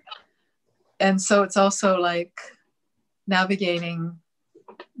sugar. And so it's also like navigating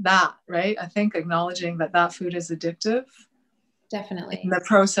that, right? I think acknowledging that that food is addictive. Definitely. In the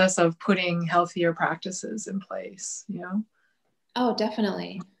process of putting healthier practices in place, you know? Oh,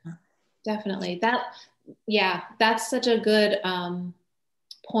 definitely. Definitely. That's such a good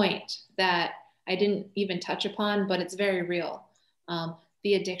point that I didn't even touch upon, but it's very real.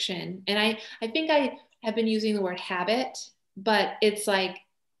 The addiction. And I think I have been using the word habit, but it's like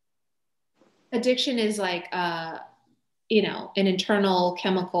addiction is like, you know, an internal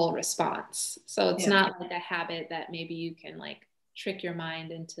chemical response. So it's not like a habit that maybe you can like trick your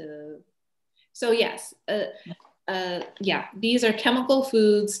mind into. So yes, these are chemical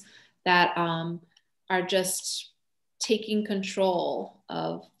foods that are just taking control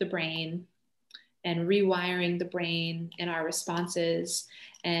of the brain and rewiring the brain and our responses.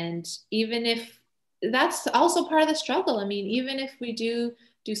 And even if that's also part of the struggle, I mean, even if we do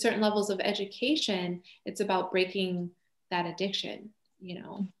certain levels of education, it's about breaking that addiction, you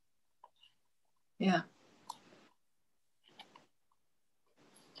know? Yeah.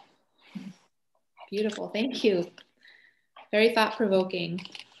 Beautiful. Thank you. Very thought-provoking.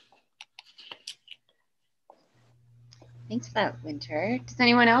 Thanks for that, Winter. Does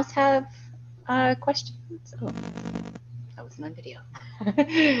anyone else have questions? Oh, that wasn't on video.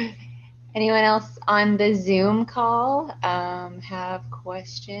 Anyone else on the Zoom call have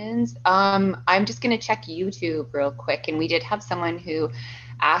questions? I'm just going to check YouTube real quick. And we did have someone who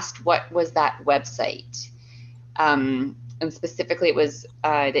asked what was that website. And specifically, it was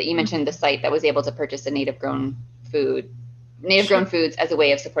that you mentioned the site that was able to purchase a native grown foods as a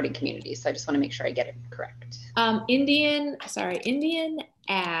way of supporting communities. So I just want to make sure I get it correct.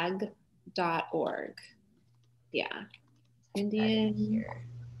 IndianAg.org. Yeah. Indian.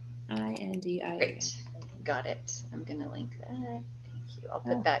 INDIA. Great. Got it. I'm going to link that. Thank you. I'll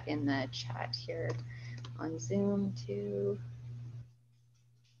put that in the chat here on Zoom too.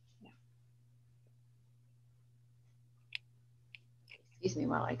 Excuse me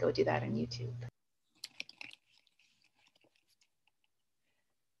while I go do that on YouTube.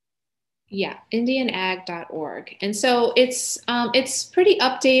 Yeah, IndianAg.org. And so it's pretty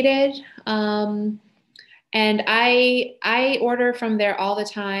updated. And I order from there all the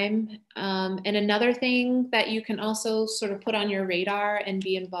time. And another thing that you can also sort of put on your radar and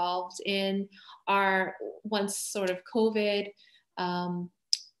be involved in are, once sort of COVID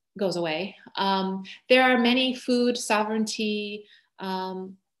goes away, there are many food sovereignty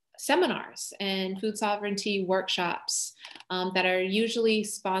seminars and food sovereignty workshops that are usually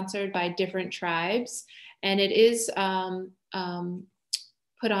sponsored by different tribes. And it is put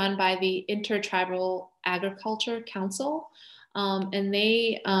on by the Intertribal Agriculture Council, and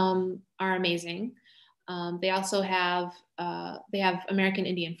they are amazing. They also have American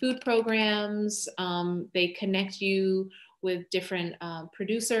Indian food programs. They connect you with different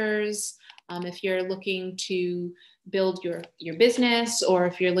producers. If you're looking to build your business, or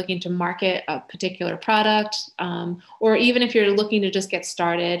if you're looking to market a particular product, or even if you're looking to just get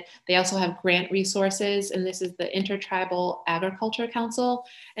started, they also have grant resources. And this is the Intertribal Agriculture Council.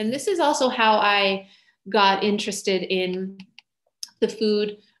 And this is also how I got interested in the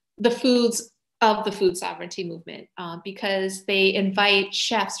foods of the food sovereignty movement, because they invite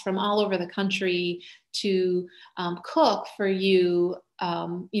chefs from all over the country to cook for you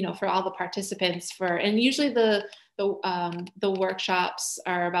you know, for all the participants and usually the workshops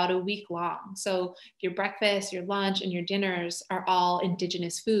are about a week long. So your breakfast, your lunch, and your dinners are all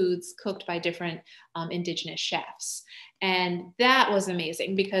indigenous foods cooked by different indigenous chefs. And that was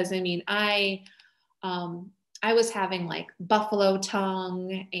amazing because, I mean, I was having like buffalo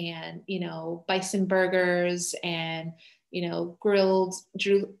tongue and, you know, bison burgers and, you know, grilled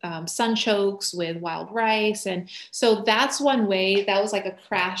sunchokes with wild rice. And so that's one way. That was like a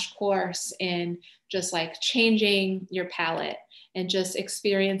crash course in just like changing your palate and just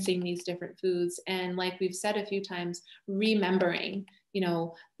experiencing these different foods. And like we've said a few times, remembering, you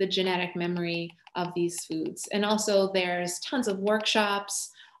know, the genetic memory of these foods. And also there's tons of workshops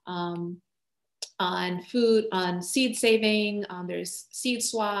on food, on seed saving, there's seed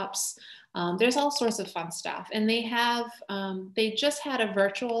swaps, there's all sorts of fun stuff. And they just had a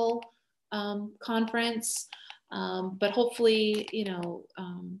virtual conference, but hopefully, you know,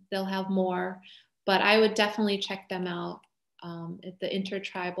 they'll have more. But I would definitely check them out at the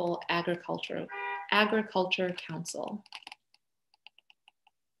Intertribal Agriculture Council.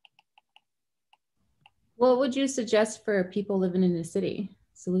 What would you suggest for people living in the city?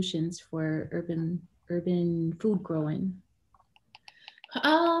 Solutions for urban food growing?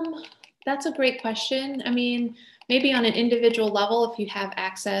 That's a great question. I mean, maybe on an individual level, if you have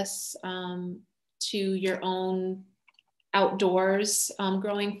access to your own outdoors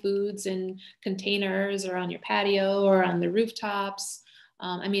growing foods in containers or on your patio or on the rooftops.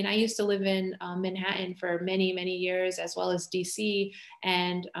 I mean, I used to live in Manhattan for many, many years, as well as DC.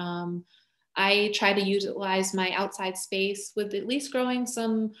 And I try to utilize my outside space with at least growing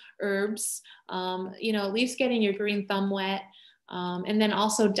some herbs, you know, at least getting your green thumb wet. And then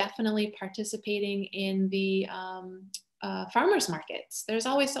also definitely participating in the farmers markets. There's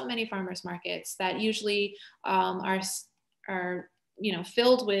always so many farmers markets that usually are, you know,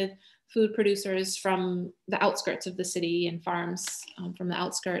 filled with food producers from the outskirts of the city and farms from the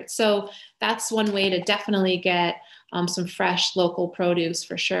outskirts. So that's one way to definitely get some fresh local produce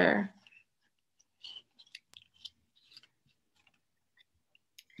for sure.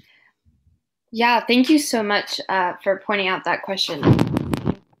 Yeah, thank you so much for pointing out that question.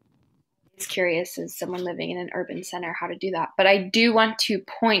 It's curious as someone living in an urban center how to do that. But I do want to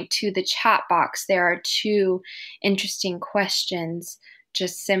point to the chat box. There are two interesting questions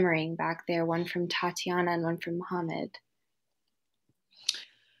just simmering back there, one from Tatiana and one from Mohammed.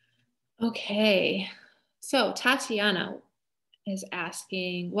 Okay, so Tatiana is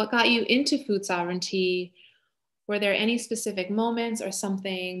asking, what got you into food sovereignty? Were there any specific moments or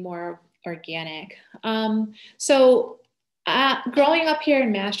something more organic? So growing up here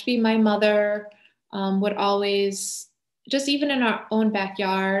in Mashpee, my mother would always, just even in our own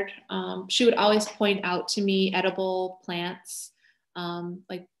backyard, she would always point out to me edible plants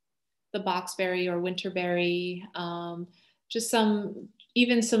like the boxberry or winterberry, just some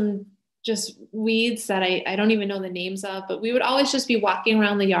just weeds that I don't even know the names of, but we would always just be walking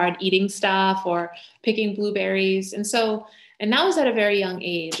around the yard eating stuff or picking blueberries. And that was at a very young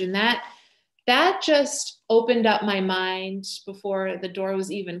age. And that just opened up my mind before the door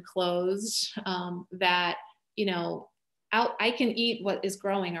was even closed, that, you know, I can eat what is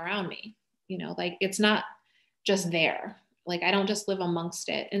growing around me, you know, like it's not just there. Like I don't just live amongst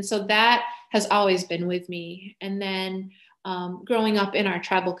it. And so that has always been with me. And then growing up in our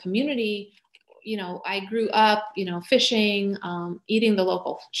tribal community, you know, I grew up, you know, fishing, eating the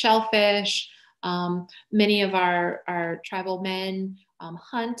local shellfish. Many of our tribal men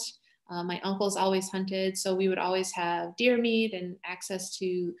hunt. My uncles always hunted, so we would always have deer meat and access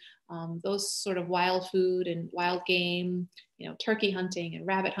to those sort of wild food and wild game, you know, turkey hunting and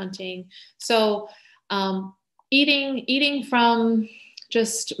rabbit hunting. So eating from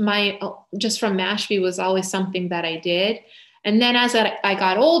just from Mashpee was always something that I did. And then as I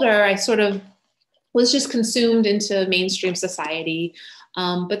got older, I sort of was just consumed into mainstream society.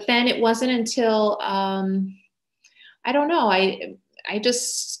 But then it wasn't until, I don't know, I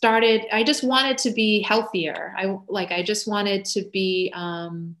just wanted to be healthier. I just wanted to be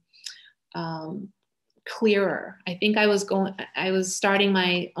clearer. I think I was starting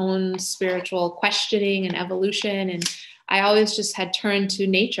my own spiritual questioning and evolution. And I always just had turned to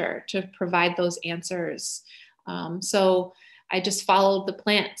nature to provide those answers. So I just followed the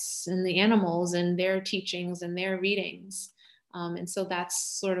plants and the animals and their teachings and their readings. And so that's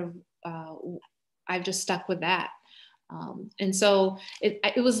sort of, I've just stuck with that. And so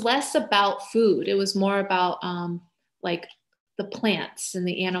it was less about food. It was more about like the plants and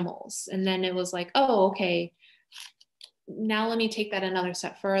the animals. And then it was like, oh, okay, now let me take that another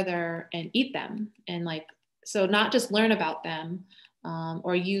step further and eat them. And like, so not just learn about them,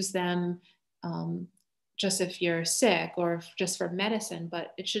 or use them just if you're sick or just for medicine,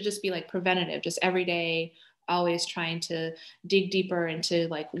 but it should just be like preventative, just every day, always trying to dig deeper into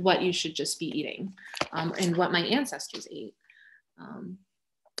like what you should just be eating and what my ancestors ate.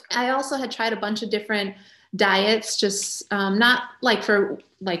 I also had tried a bunch of different diets, just not like for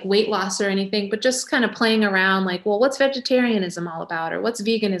like weight loss or anything, but just kind of playing around like, well, what's vegetarianism all about? Or what's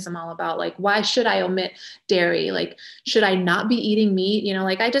veganism all about? Like, why should I omit dairy? Like, should I not be eating meat? You know,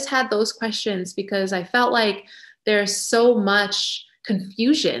 like I just had those questions because I felt like there's so much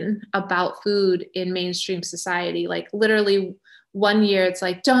confusion about food in mainstream society. Like literally one year it's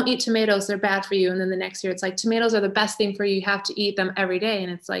like, don't eat tomatoes, they're bad for you. And then the next year it's like, tomatoes are the best thing for you. You have to eat them every day.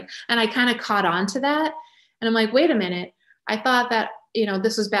 And it's like, and I kind of caught on to that. And I'm like, wait a minute. I thought that, you know,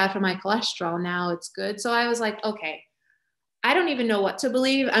 this was bad for my cholesterol. Now it's good. So I was like, okay, I don't even know what to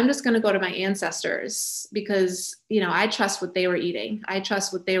believe. I'm just going to go to my ancestors because, you know, I trust what they were eating. I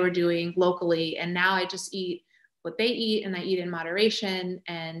trust what they were doing locally. And now I just eat what they eat and I eat in moderation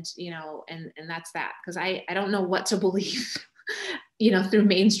and, you know, and that's that. Cause I don't know what to believe, you know, through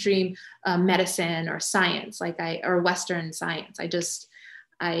mainstream medicine or science, or Western science.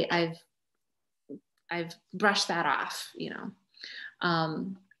 I've brushed that off, you know.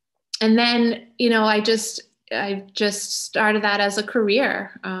 And then, you know, I just started that as a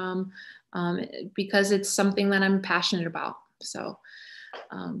career because it's something that I'm passionate about. So,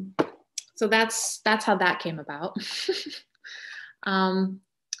 so that's how that came about.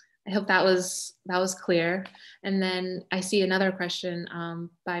 I hope that was clear. And then I see another question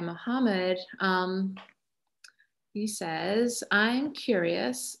by Mohammed. He says, I'm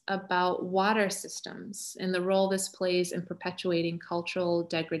curious about water systems and the role this plays in perpetuating cultural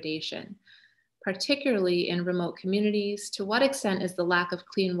degradation, particularly in remote communities. To what extent is the lack of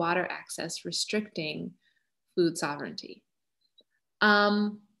clean water access restricting food sovereignty?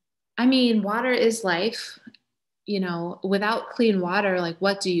 I mean, water is life. You know, without clean water, like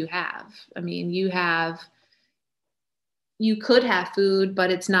what do you have? I mean, you could have food,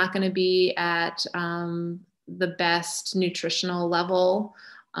 but it's not going to be at the best nutritional level.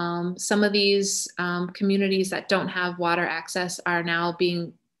 Some of these communities that don't have water access are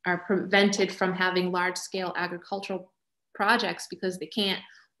prevented from having large scale agricultural projects because they can't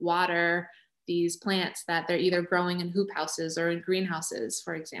water these plants that they're either growing in hoop houses or in greenhouses,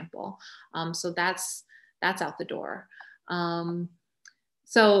 for example. So that's out the door.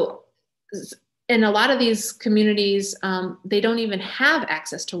 So in a lot of these communities, they don't even have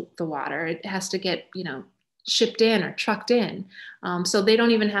access to the water. It has to get, you know, shipped in or trucked in. So they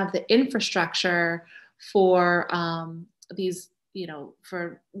don't even have the infrastructure for these, you know,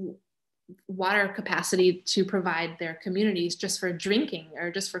 for water capacity to provide their communities just for drinking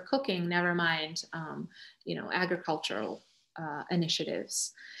or just for cooking, never mind, you know, agricultural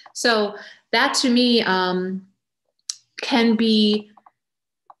initiatives. So that to me can be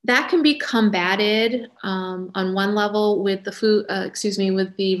combated on one level with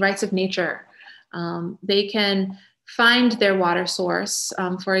with the rights of nature. They can find their water source.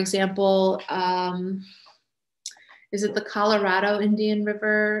 For example, is it the Colorado Indian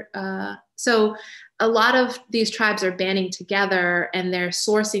River? So a lot of these tribes are banding together and they're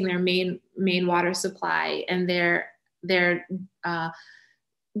sourcing their main water supply, and they're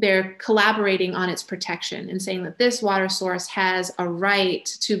collaborating on its protection and saying that this water source has a right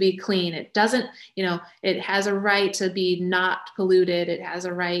to be clean. It doesn't, you know, it has a right to be not polluted. It has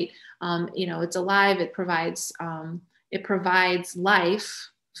a right, you know, it's alive. It provides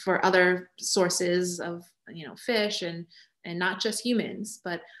life for other sources of, you know, fish and not just humans,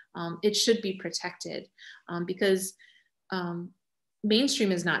 but it should be protected because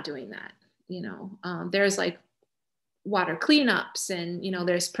mainstream is not doing that. You know, there's like water cleanups and, you know,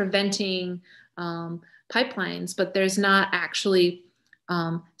 there's preventing pipelines, but there's not actually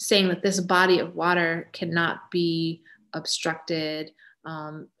saying that this body of water cannot be obstructed,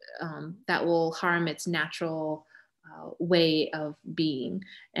 that will harm its natural way of being.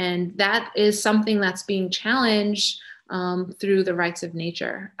 And that is something that's being challenged through the rights of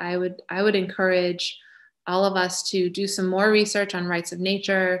nature. I would encourage all of us to do some more research on rights of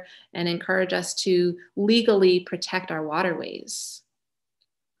nature and encourage us to legally protect our waterways.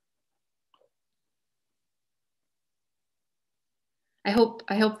 I hope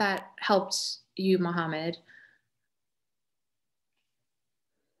that helped you, Mohammed.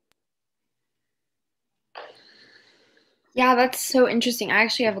 Yeah, that's so interesting. I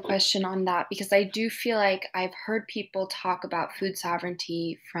actually have a question on that because I do feel like I've heard people talk about food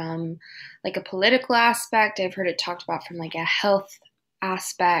sovereignty from like a political aspect. I've heard it talked about from like a health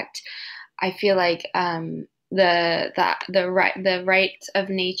aspect. I feel like the right of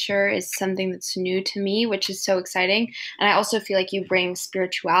nature is something that's new to me, which is so exciting. And I also feel like you bring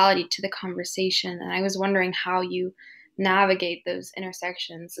spirituality to the conversation. And I was wondering how you navigate those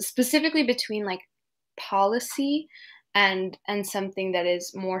intersections, specifically between like policy and something that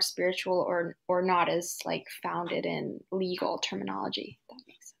is more spiritual or not as like founded in legal terminology. If that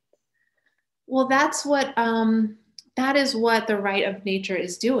makes sense. Well, that is what the right of nature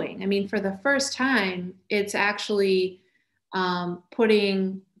is doing. I mean, for the first time, it's actually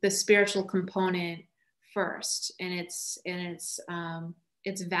putting the spiritual component first, and it's validating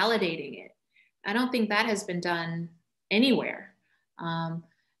it. I don't think that has been done anywhere,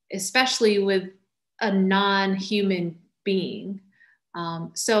 especially with a non-human being.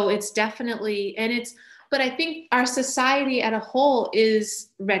 So it's definitely, but I think our society at a whole is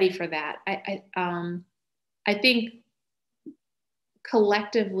ready for that. I think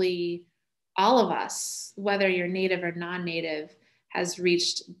collectively, all of us, whether you're native or non-native, has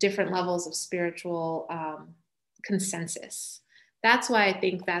reached different levels of spiritual consensus. That's why I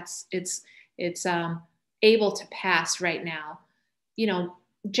think it's able to pass right now. You know,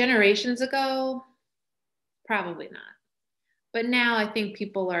 generations ago, probably not. But now I think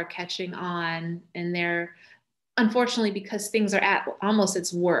people are catching on, and they're, unfortunately, because things are at almost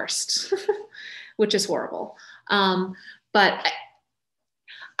its worst, which is horrible. But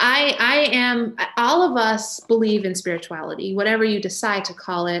I am, all of us believe in spirituality, whatever you decide to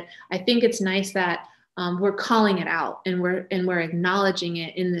call it. I think it's nice that we're calling it out, and we're acknowledging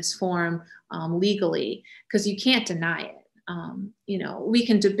it in this form legally, because you can't deny it. You know, we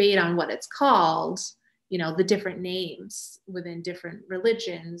can debate on what it's called, you know, the different names within different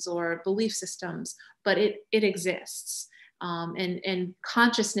religions or belief systems, but it exists. And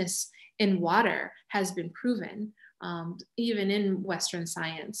consciousness in water has been proven, even in Western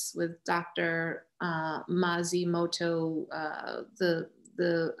science, with Dr. Mazimoto,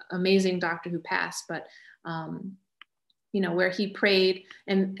 the amazing doctor who passed, but you know, where he prayed,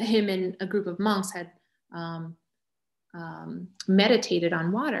 and him and a group of monks had meditated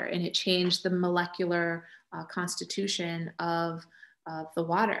on water, and it changed the molecular constitution of the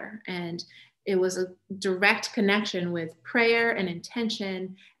water. And it was a direct connection with prayer and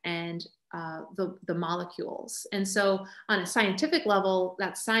intention and the molecules. And so on a scientific level,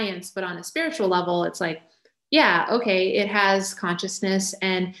 that's science, but on a spiritual level, it's like, yeah, okay, it has consciousness,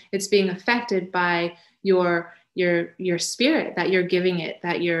 and it's being affected by your spirit that you're giving it,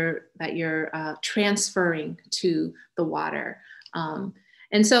 that you're transferring to the water.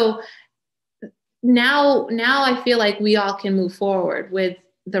 And so now I feel like we all can move forward with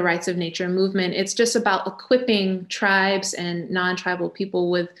the rights of nature movement. It's just about equipping tribes and non-tribal people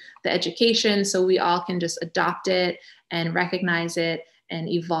with the education, so we all can just adopt it and recognize it and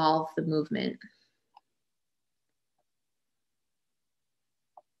evolve the movement.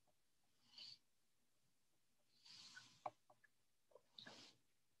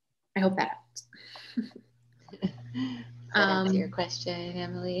 I hope that helps. Does that answer your question,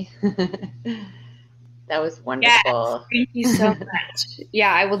 Emily? That was wonderful. Yes, thank you so much.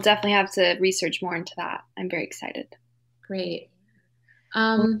 Yeah, I will definitely have to research more into that. I'm very excited. Great.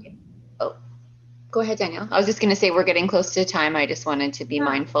 Oh, go ahead, Danielle. I was just going to say we're getting close to time. I just wanted to be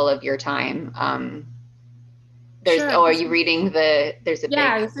mindful of your time. Are you reading there's a big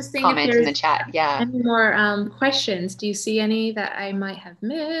comment in the chat. Yeah. Any more questions? Do you see any that I might have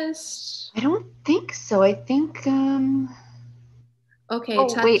missed? I don't think so. I think, okay. Oh,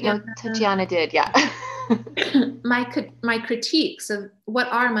 wait, no, Tatiana did. Yeah. my critiques of, what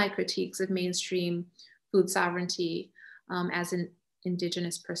are my critiques of mainstream food sovereignty as an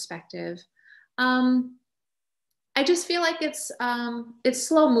Indigenous perspective? I just feel like it's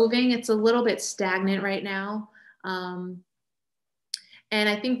slow moving. It's a little bit stagnant right now. And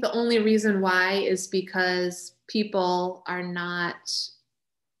I think the only reason why is because people are not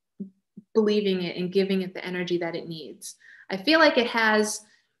believing it and giving it the energy that it needs. I feel like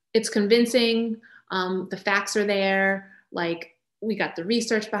it's convincing. The facts are there. Like, we got the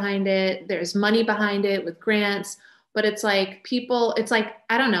research behind it. There's money behind it with grants, but it's like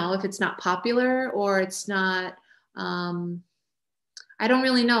I don't know if it's not popular or it's not, I don't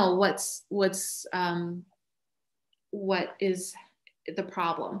really know what is the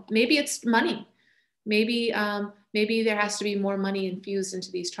problem. Maybe it's money. Maybe there has to be more money infused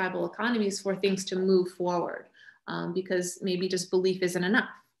into these tribal economies for things to move forward, because maybe just belief isn't enough.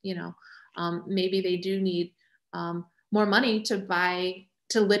 You know, maybe they do need more money to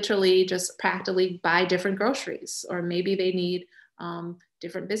literally just practically buy different groceries, or maybe they need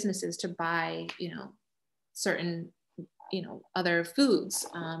different businesses to buy, certain, other foods.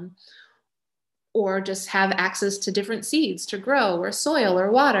 or just have access to different seeds to grow, or soil or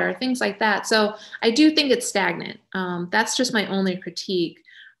water, things like that. So I do think it's stagnant. That's just my only critique.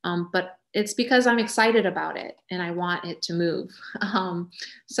 But it's because I'm excited about it and I want it to move.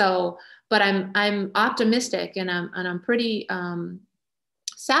 But I'm optimistic, and I'm pretty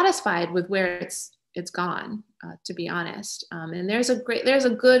satisfied with where it's gone, to be honest. And there's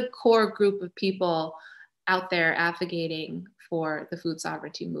a good core group of people out there advocating for the food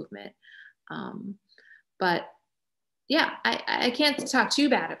sovereignty movement. But yeah, I can't talk too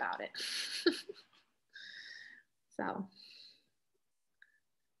bad about it. So,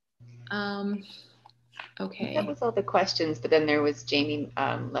 okay. That was all the questions, but then there was Jamie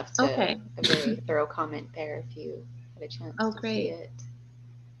left Okay. a very thorough comment there if you had a chance to see it.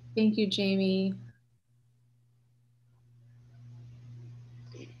 Thank you, Jamie.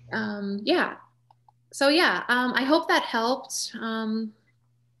 Yeah. So yeah, I hope that helped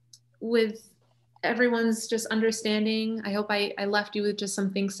with everyone's just understanding. I hope I left you with just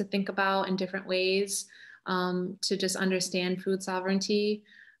some things to think about in different ways to just understand food sovereignty.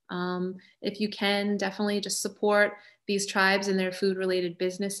 If you can, definitely just support these tribes and their food related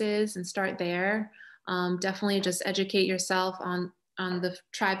businesses and start there. Definitely just educate yourself on the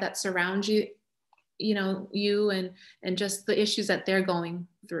tribe that surrounds you, and just the issues that they're going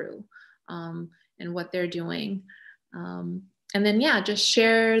through and what they're doing. And then, yeah, just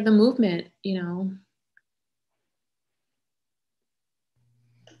share the movement,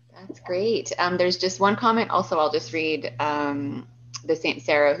 That's great. There's just one comment also I'll just read. The St.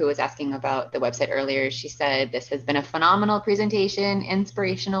 Sarah, who was asking about the website earlier, she said, "This has been a phenomenal presentation,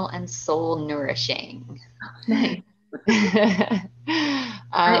 inspirational and soul nourishing." Nice.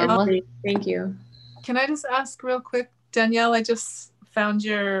 Thank you. Can I just ask real quick, Danielle, I just found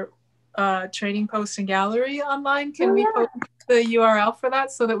your trading post and gallery online. Can we post the URL for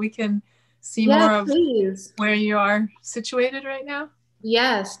that so that we can see more of where you are situated right now?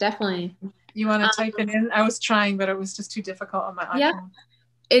 Yes, definitely. You want to type it in? I was trying, but it was just too difficult on my iPhone.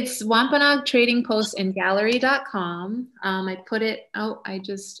 It's wampanoagtradingpostandgallery.com. I put it,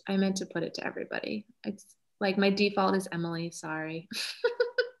 I meant to put it to everybody. It's like my default is Emily, sorry.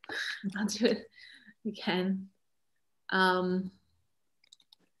 I'll do it again. Let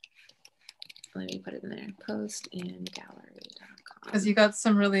me put it in there, postandgallery.com. Because you got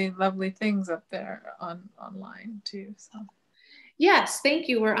some really lovely things up there online too, so. Yes, thank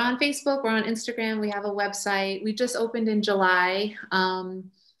you. We're on Facebook, we're on Instagram, we have a website. We just opened in July. The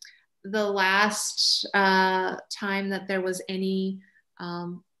last time that there was any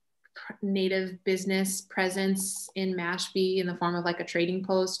Native business presence in Mashpee in the form of like a trading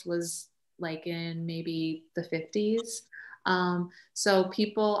post was like in maybe the 50s. So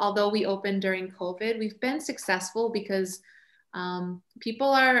people, although we opened during COVID, we've been successful because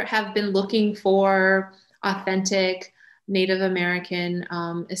people have been looking for authentic Native American,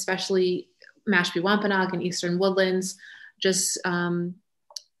 especially Mashpee Wampanoag and Eastern Woodlands, just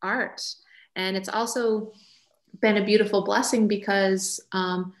art. And it's also been a beautiful blessing because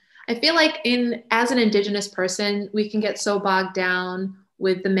I feel like as an Indigenous person, we can get so bogged down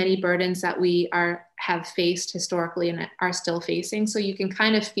with the many burdens that we have faced historically and are still facing. So you can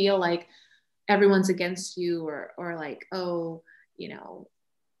kind of feel like everyone's against you or like, oh,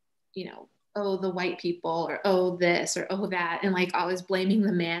 oh, the white people, or oh, this, or oh, that, and like always blaming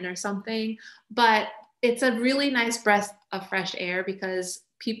the man or something. But it's a really nice breath of fresh air because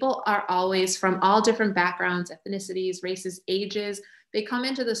people are always from all different backgrounds, ethnicities, races, ages. They come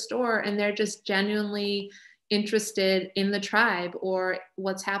into the store and they're just genuinely interested in the tribe or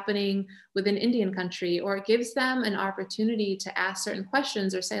what's happening within Indian country, or it gives them an opportunity to ask certain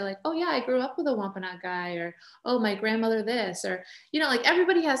questions or say like, oh yeah, I grew up with a Wampanoag guy, or oh, my grandmother this, or, like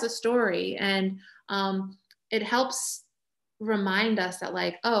everybody has a story. And it helps remind us that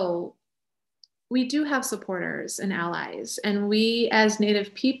like, oh, we do have supporters and allies, and we as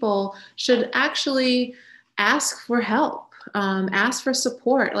Native people should actually ask for help. Ask for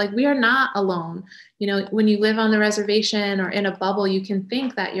support. Like, we are not alone. When you live on the reservation or in a bubble, you can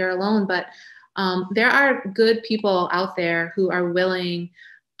think that you're alone, but there are good people out there who are willing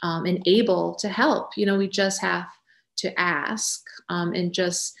and able to help. We just have to ask, and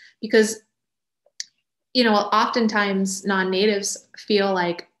just because, oftentimes non-natives feel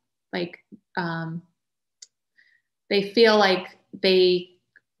like they feel like they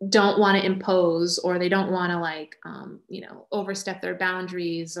don't want to impose, or they don't want to overstep their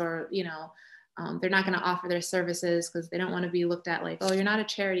boundaries, or, they're not going to offer their services because they don't want to be looked at like, oh, you're not a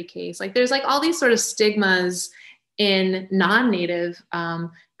charity case. Like there's like all these sort of stigmas in non-Native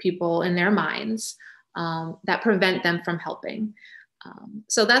people in their minds that prevent them from helping.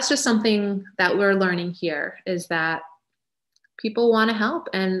 So that's just something that we're learning here, is that people want to help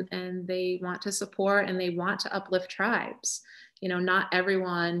and they want to support and they want to uplift tribes. You know, not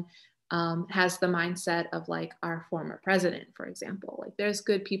everyone has the mindset of like our former president, for example. Like there's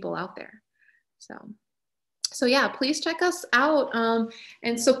good people out there. So yeah, please check us out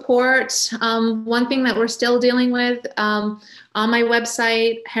and support. One thing that we're still dealing with on my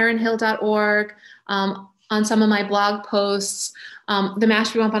website, heronhill.org, on some of my blog posts, the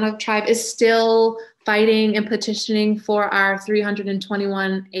Mashpee Wampanoag tribe is still fighting and petitioning for our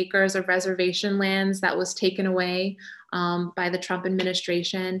 321 acres of reservation lands that was taken away by the Trump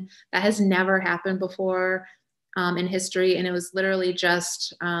administration. That has never happened before in history, and it was literally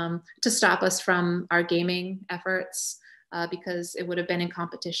just to stop us from our gaming efforts because it would have been in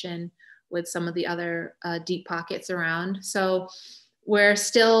competition with some of the other deep pockets around. So we're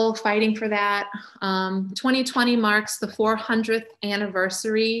still fighting for that. 2020 marks the 400th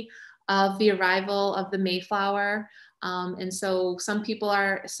anniversary of the arrival of the Mayflower. And so some people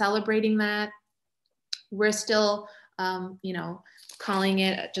are celebrating that. We're still, you know, calling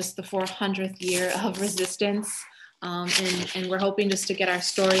it just the 400th year of resistance. And we're hoping just to get our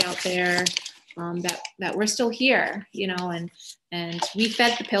story out there, that we're still here, you know, and we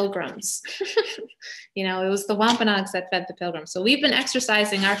fed the pilgrims. You know, it was the Wampanoags that fed the pilgrims. So we've been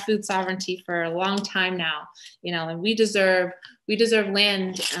exercising our food sovereignty for a long time now, you know, and we deserve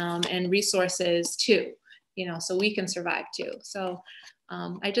land and resources too, you know, so we can survive too. So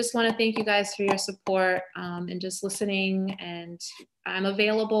I just want to thank you guys for your support and just listening. And I'm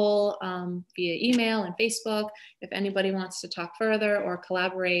available via email and Facebook if anybody wants to talk further or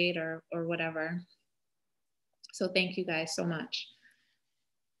collaborate or whatever. So thank you guys so much.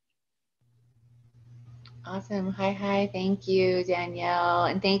 Awesome. Hi. Thank you, Danielle.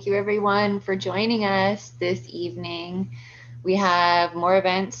 And thank you, everyone, for joining us this evening. We have more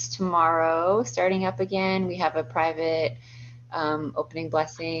events tomorrow starting up again. We have a private opening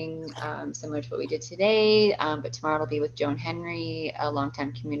blessing, similar to what we did today, but tomorrow it'll be with Joan Henry, a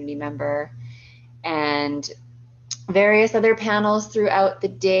longtime community member, and various other panels throughout the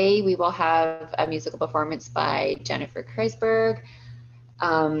day. We will have a musical performance by Jennifer Kreisberg,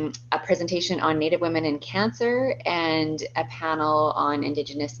 a presentation on Native women and cancer, and a panel on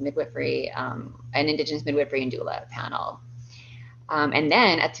Indigenous midwifery, an Indigenous midwifery and doula panel. And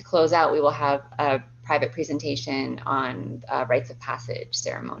then to close out, we will have a private presentation on rites of passage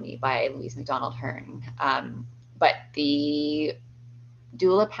ceremony by Louise McDonald Hearn. But the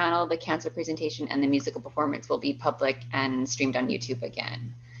doula panel, the cancer presentation, and the musical performance will be public and streamed on YouTube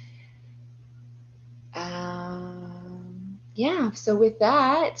again. Yeah, so with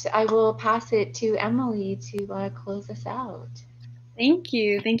that, I will pass it to Emily to close us out. Thank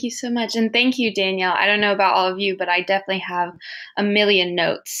you. Thank you so much. And thank you, Danielle. I don't know about all of you, but I definitely have a million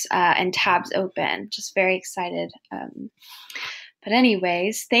notes and tabs open. Just very excited. But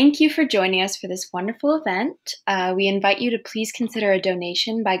anyways, thank you for joining us for this wonderful event. We invite you to please consider a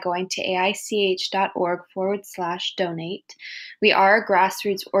donation by going to aich.org/donate. We are a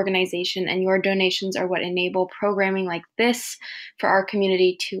grassroots organization, and your donations are what enable programming like this for our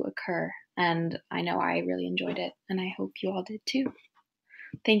community to occur. And I know I really enjoyed it, and I hope you all did too.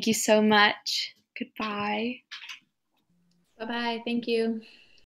 Thank you so much. Goodbye. Bye-bye. Thank you.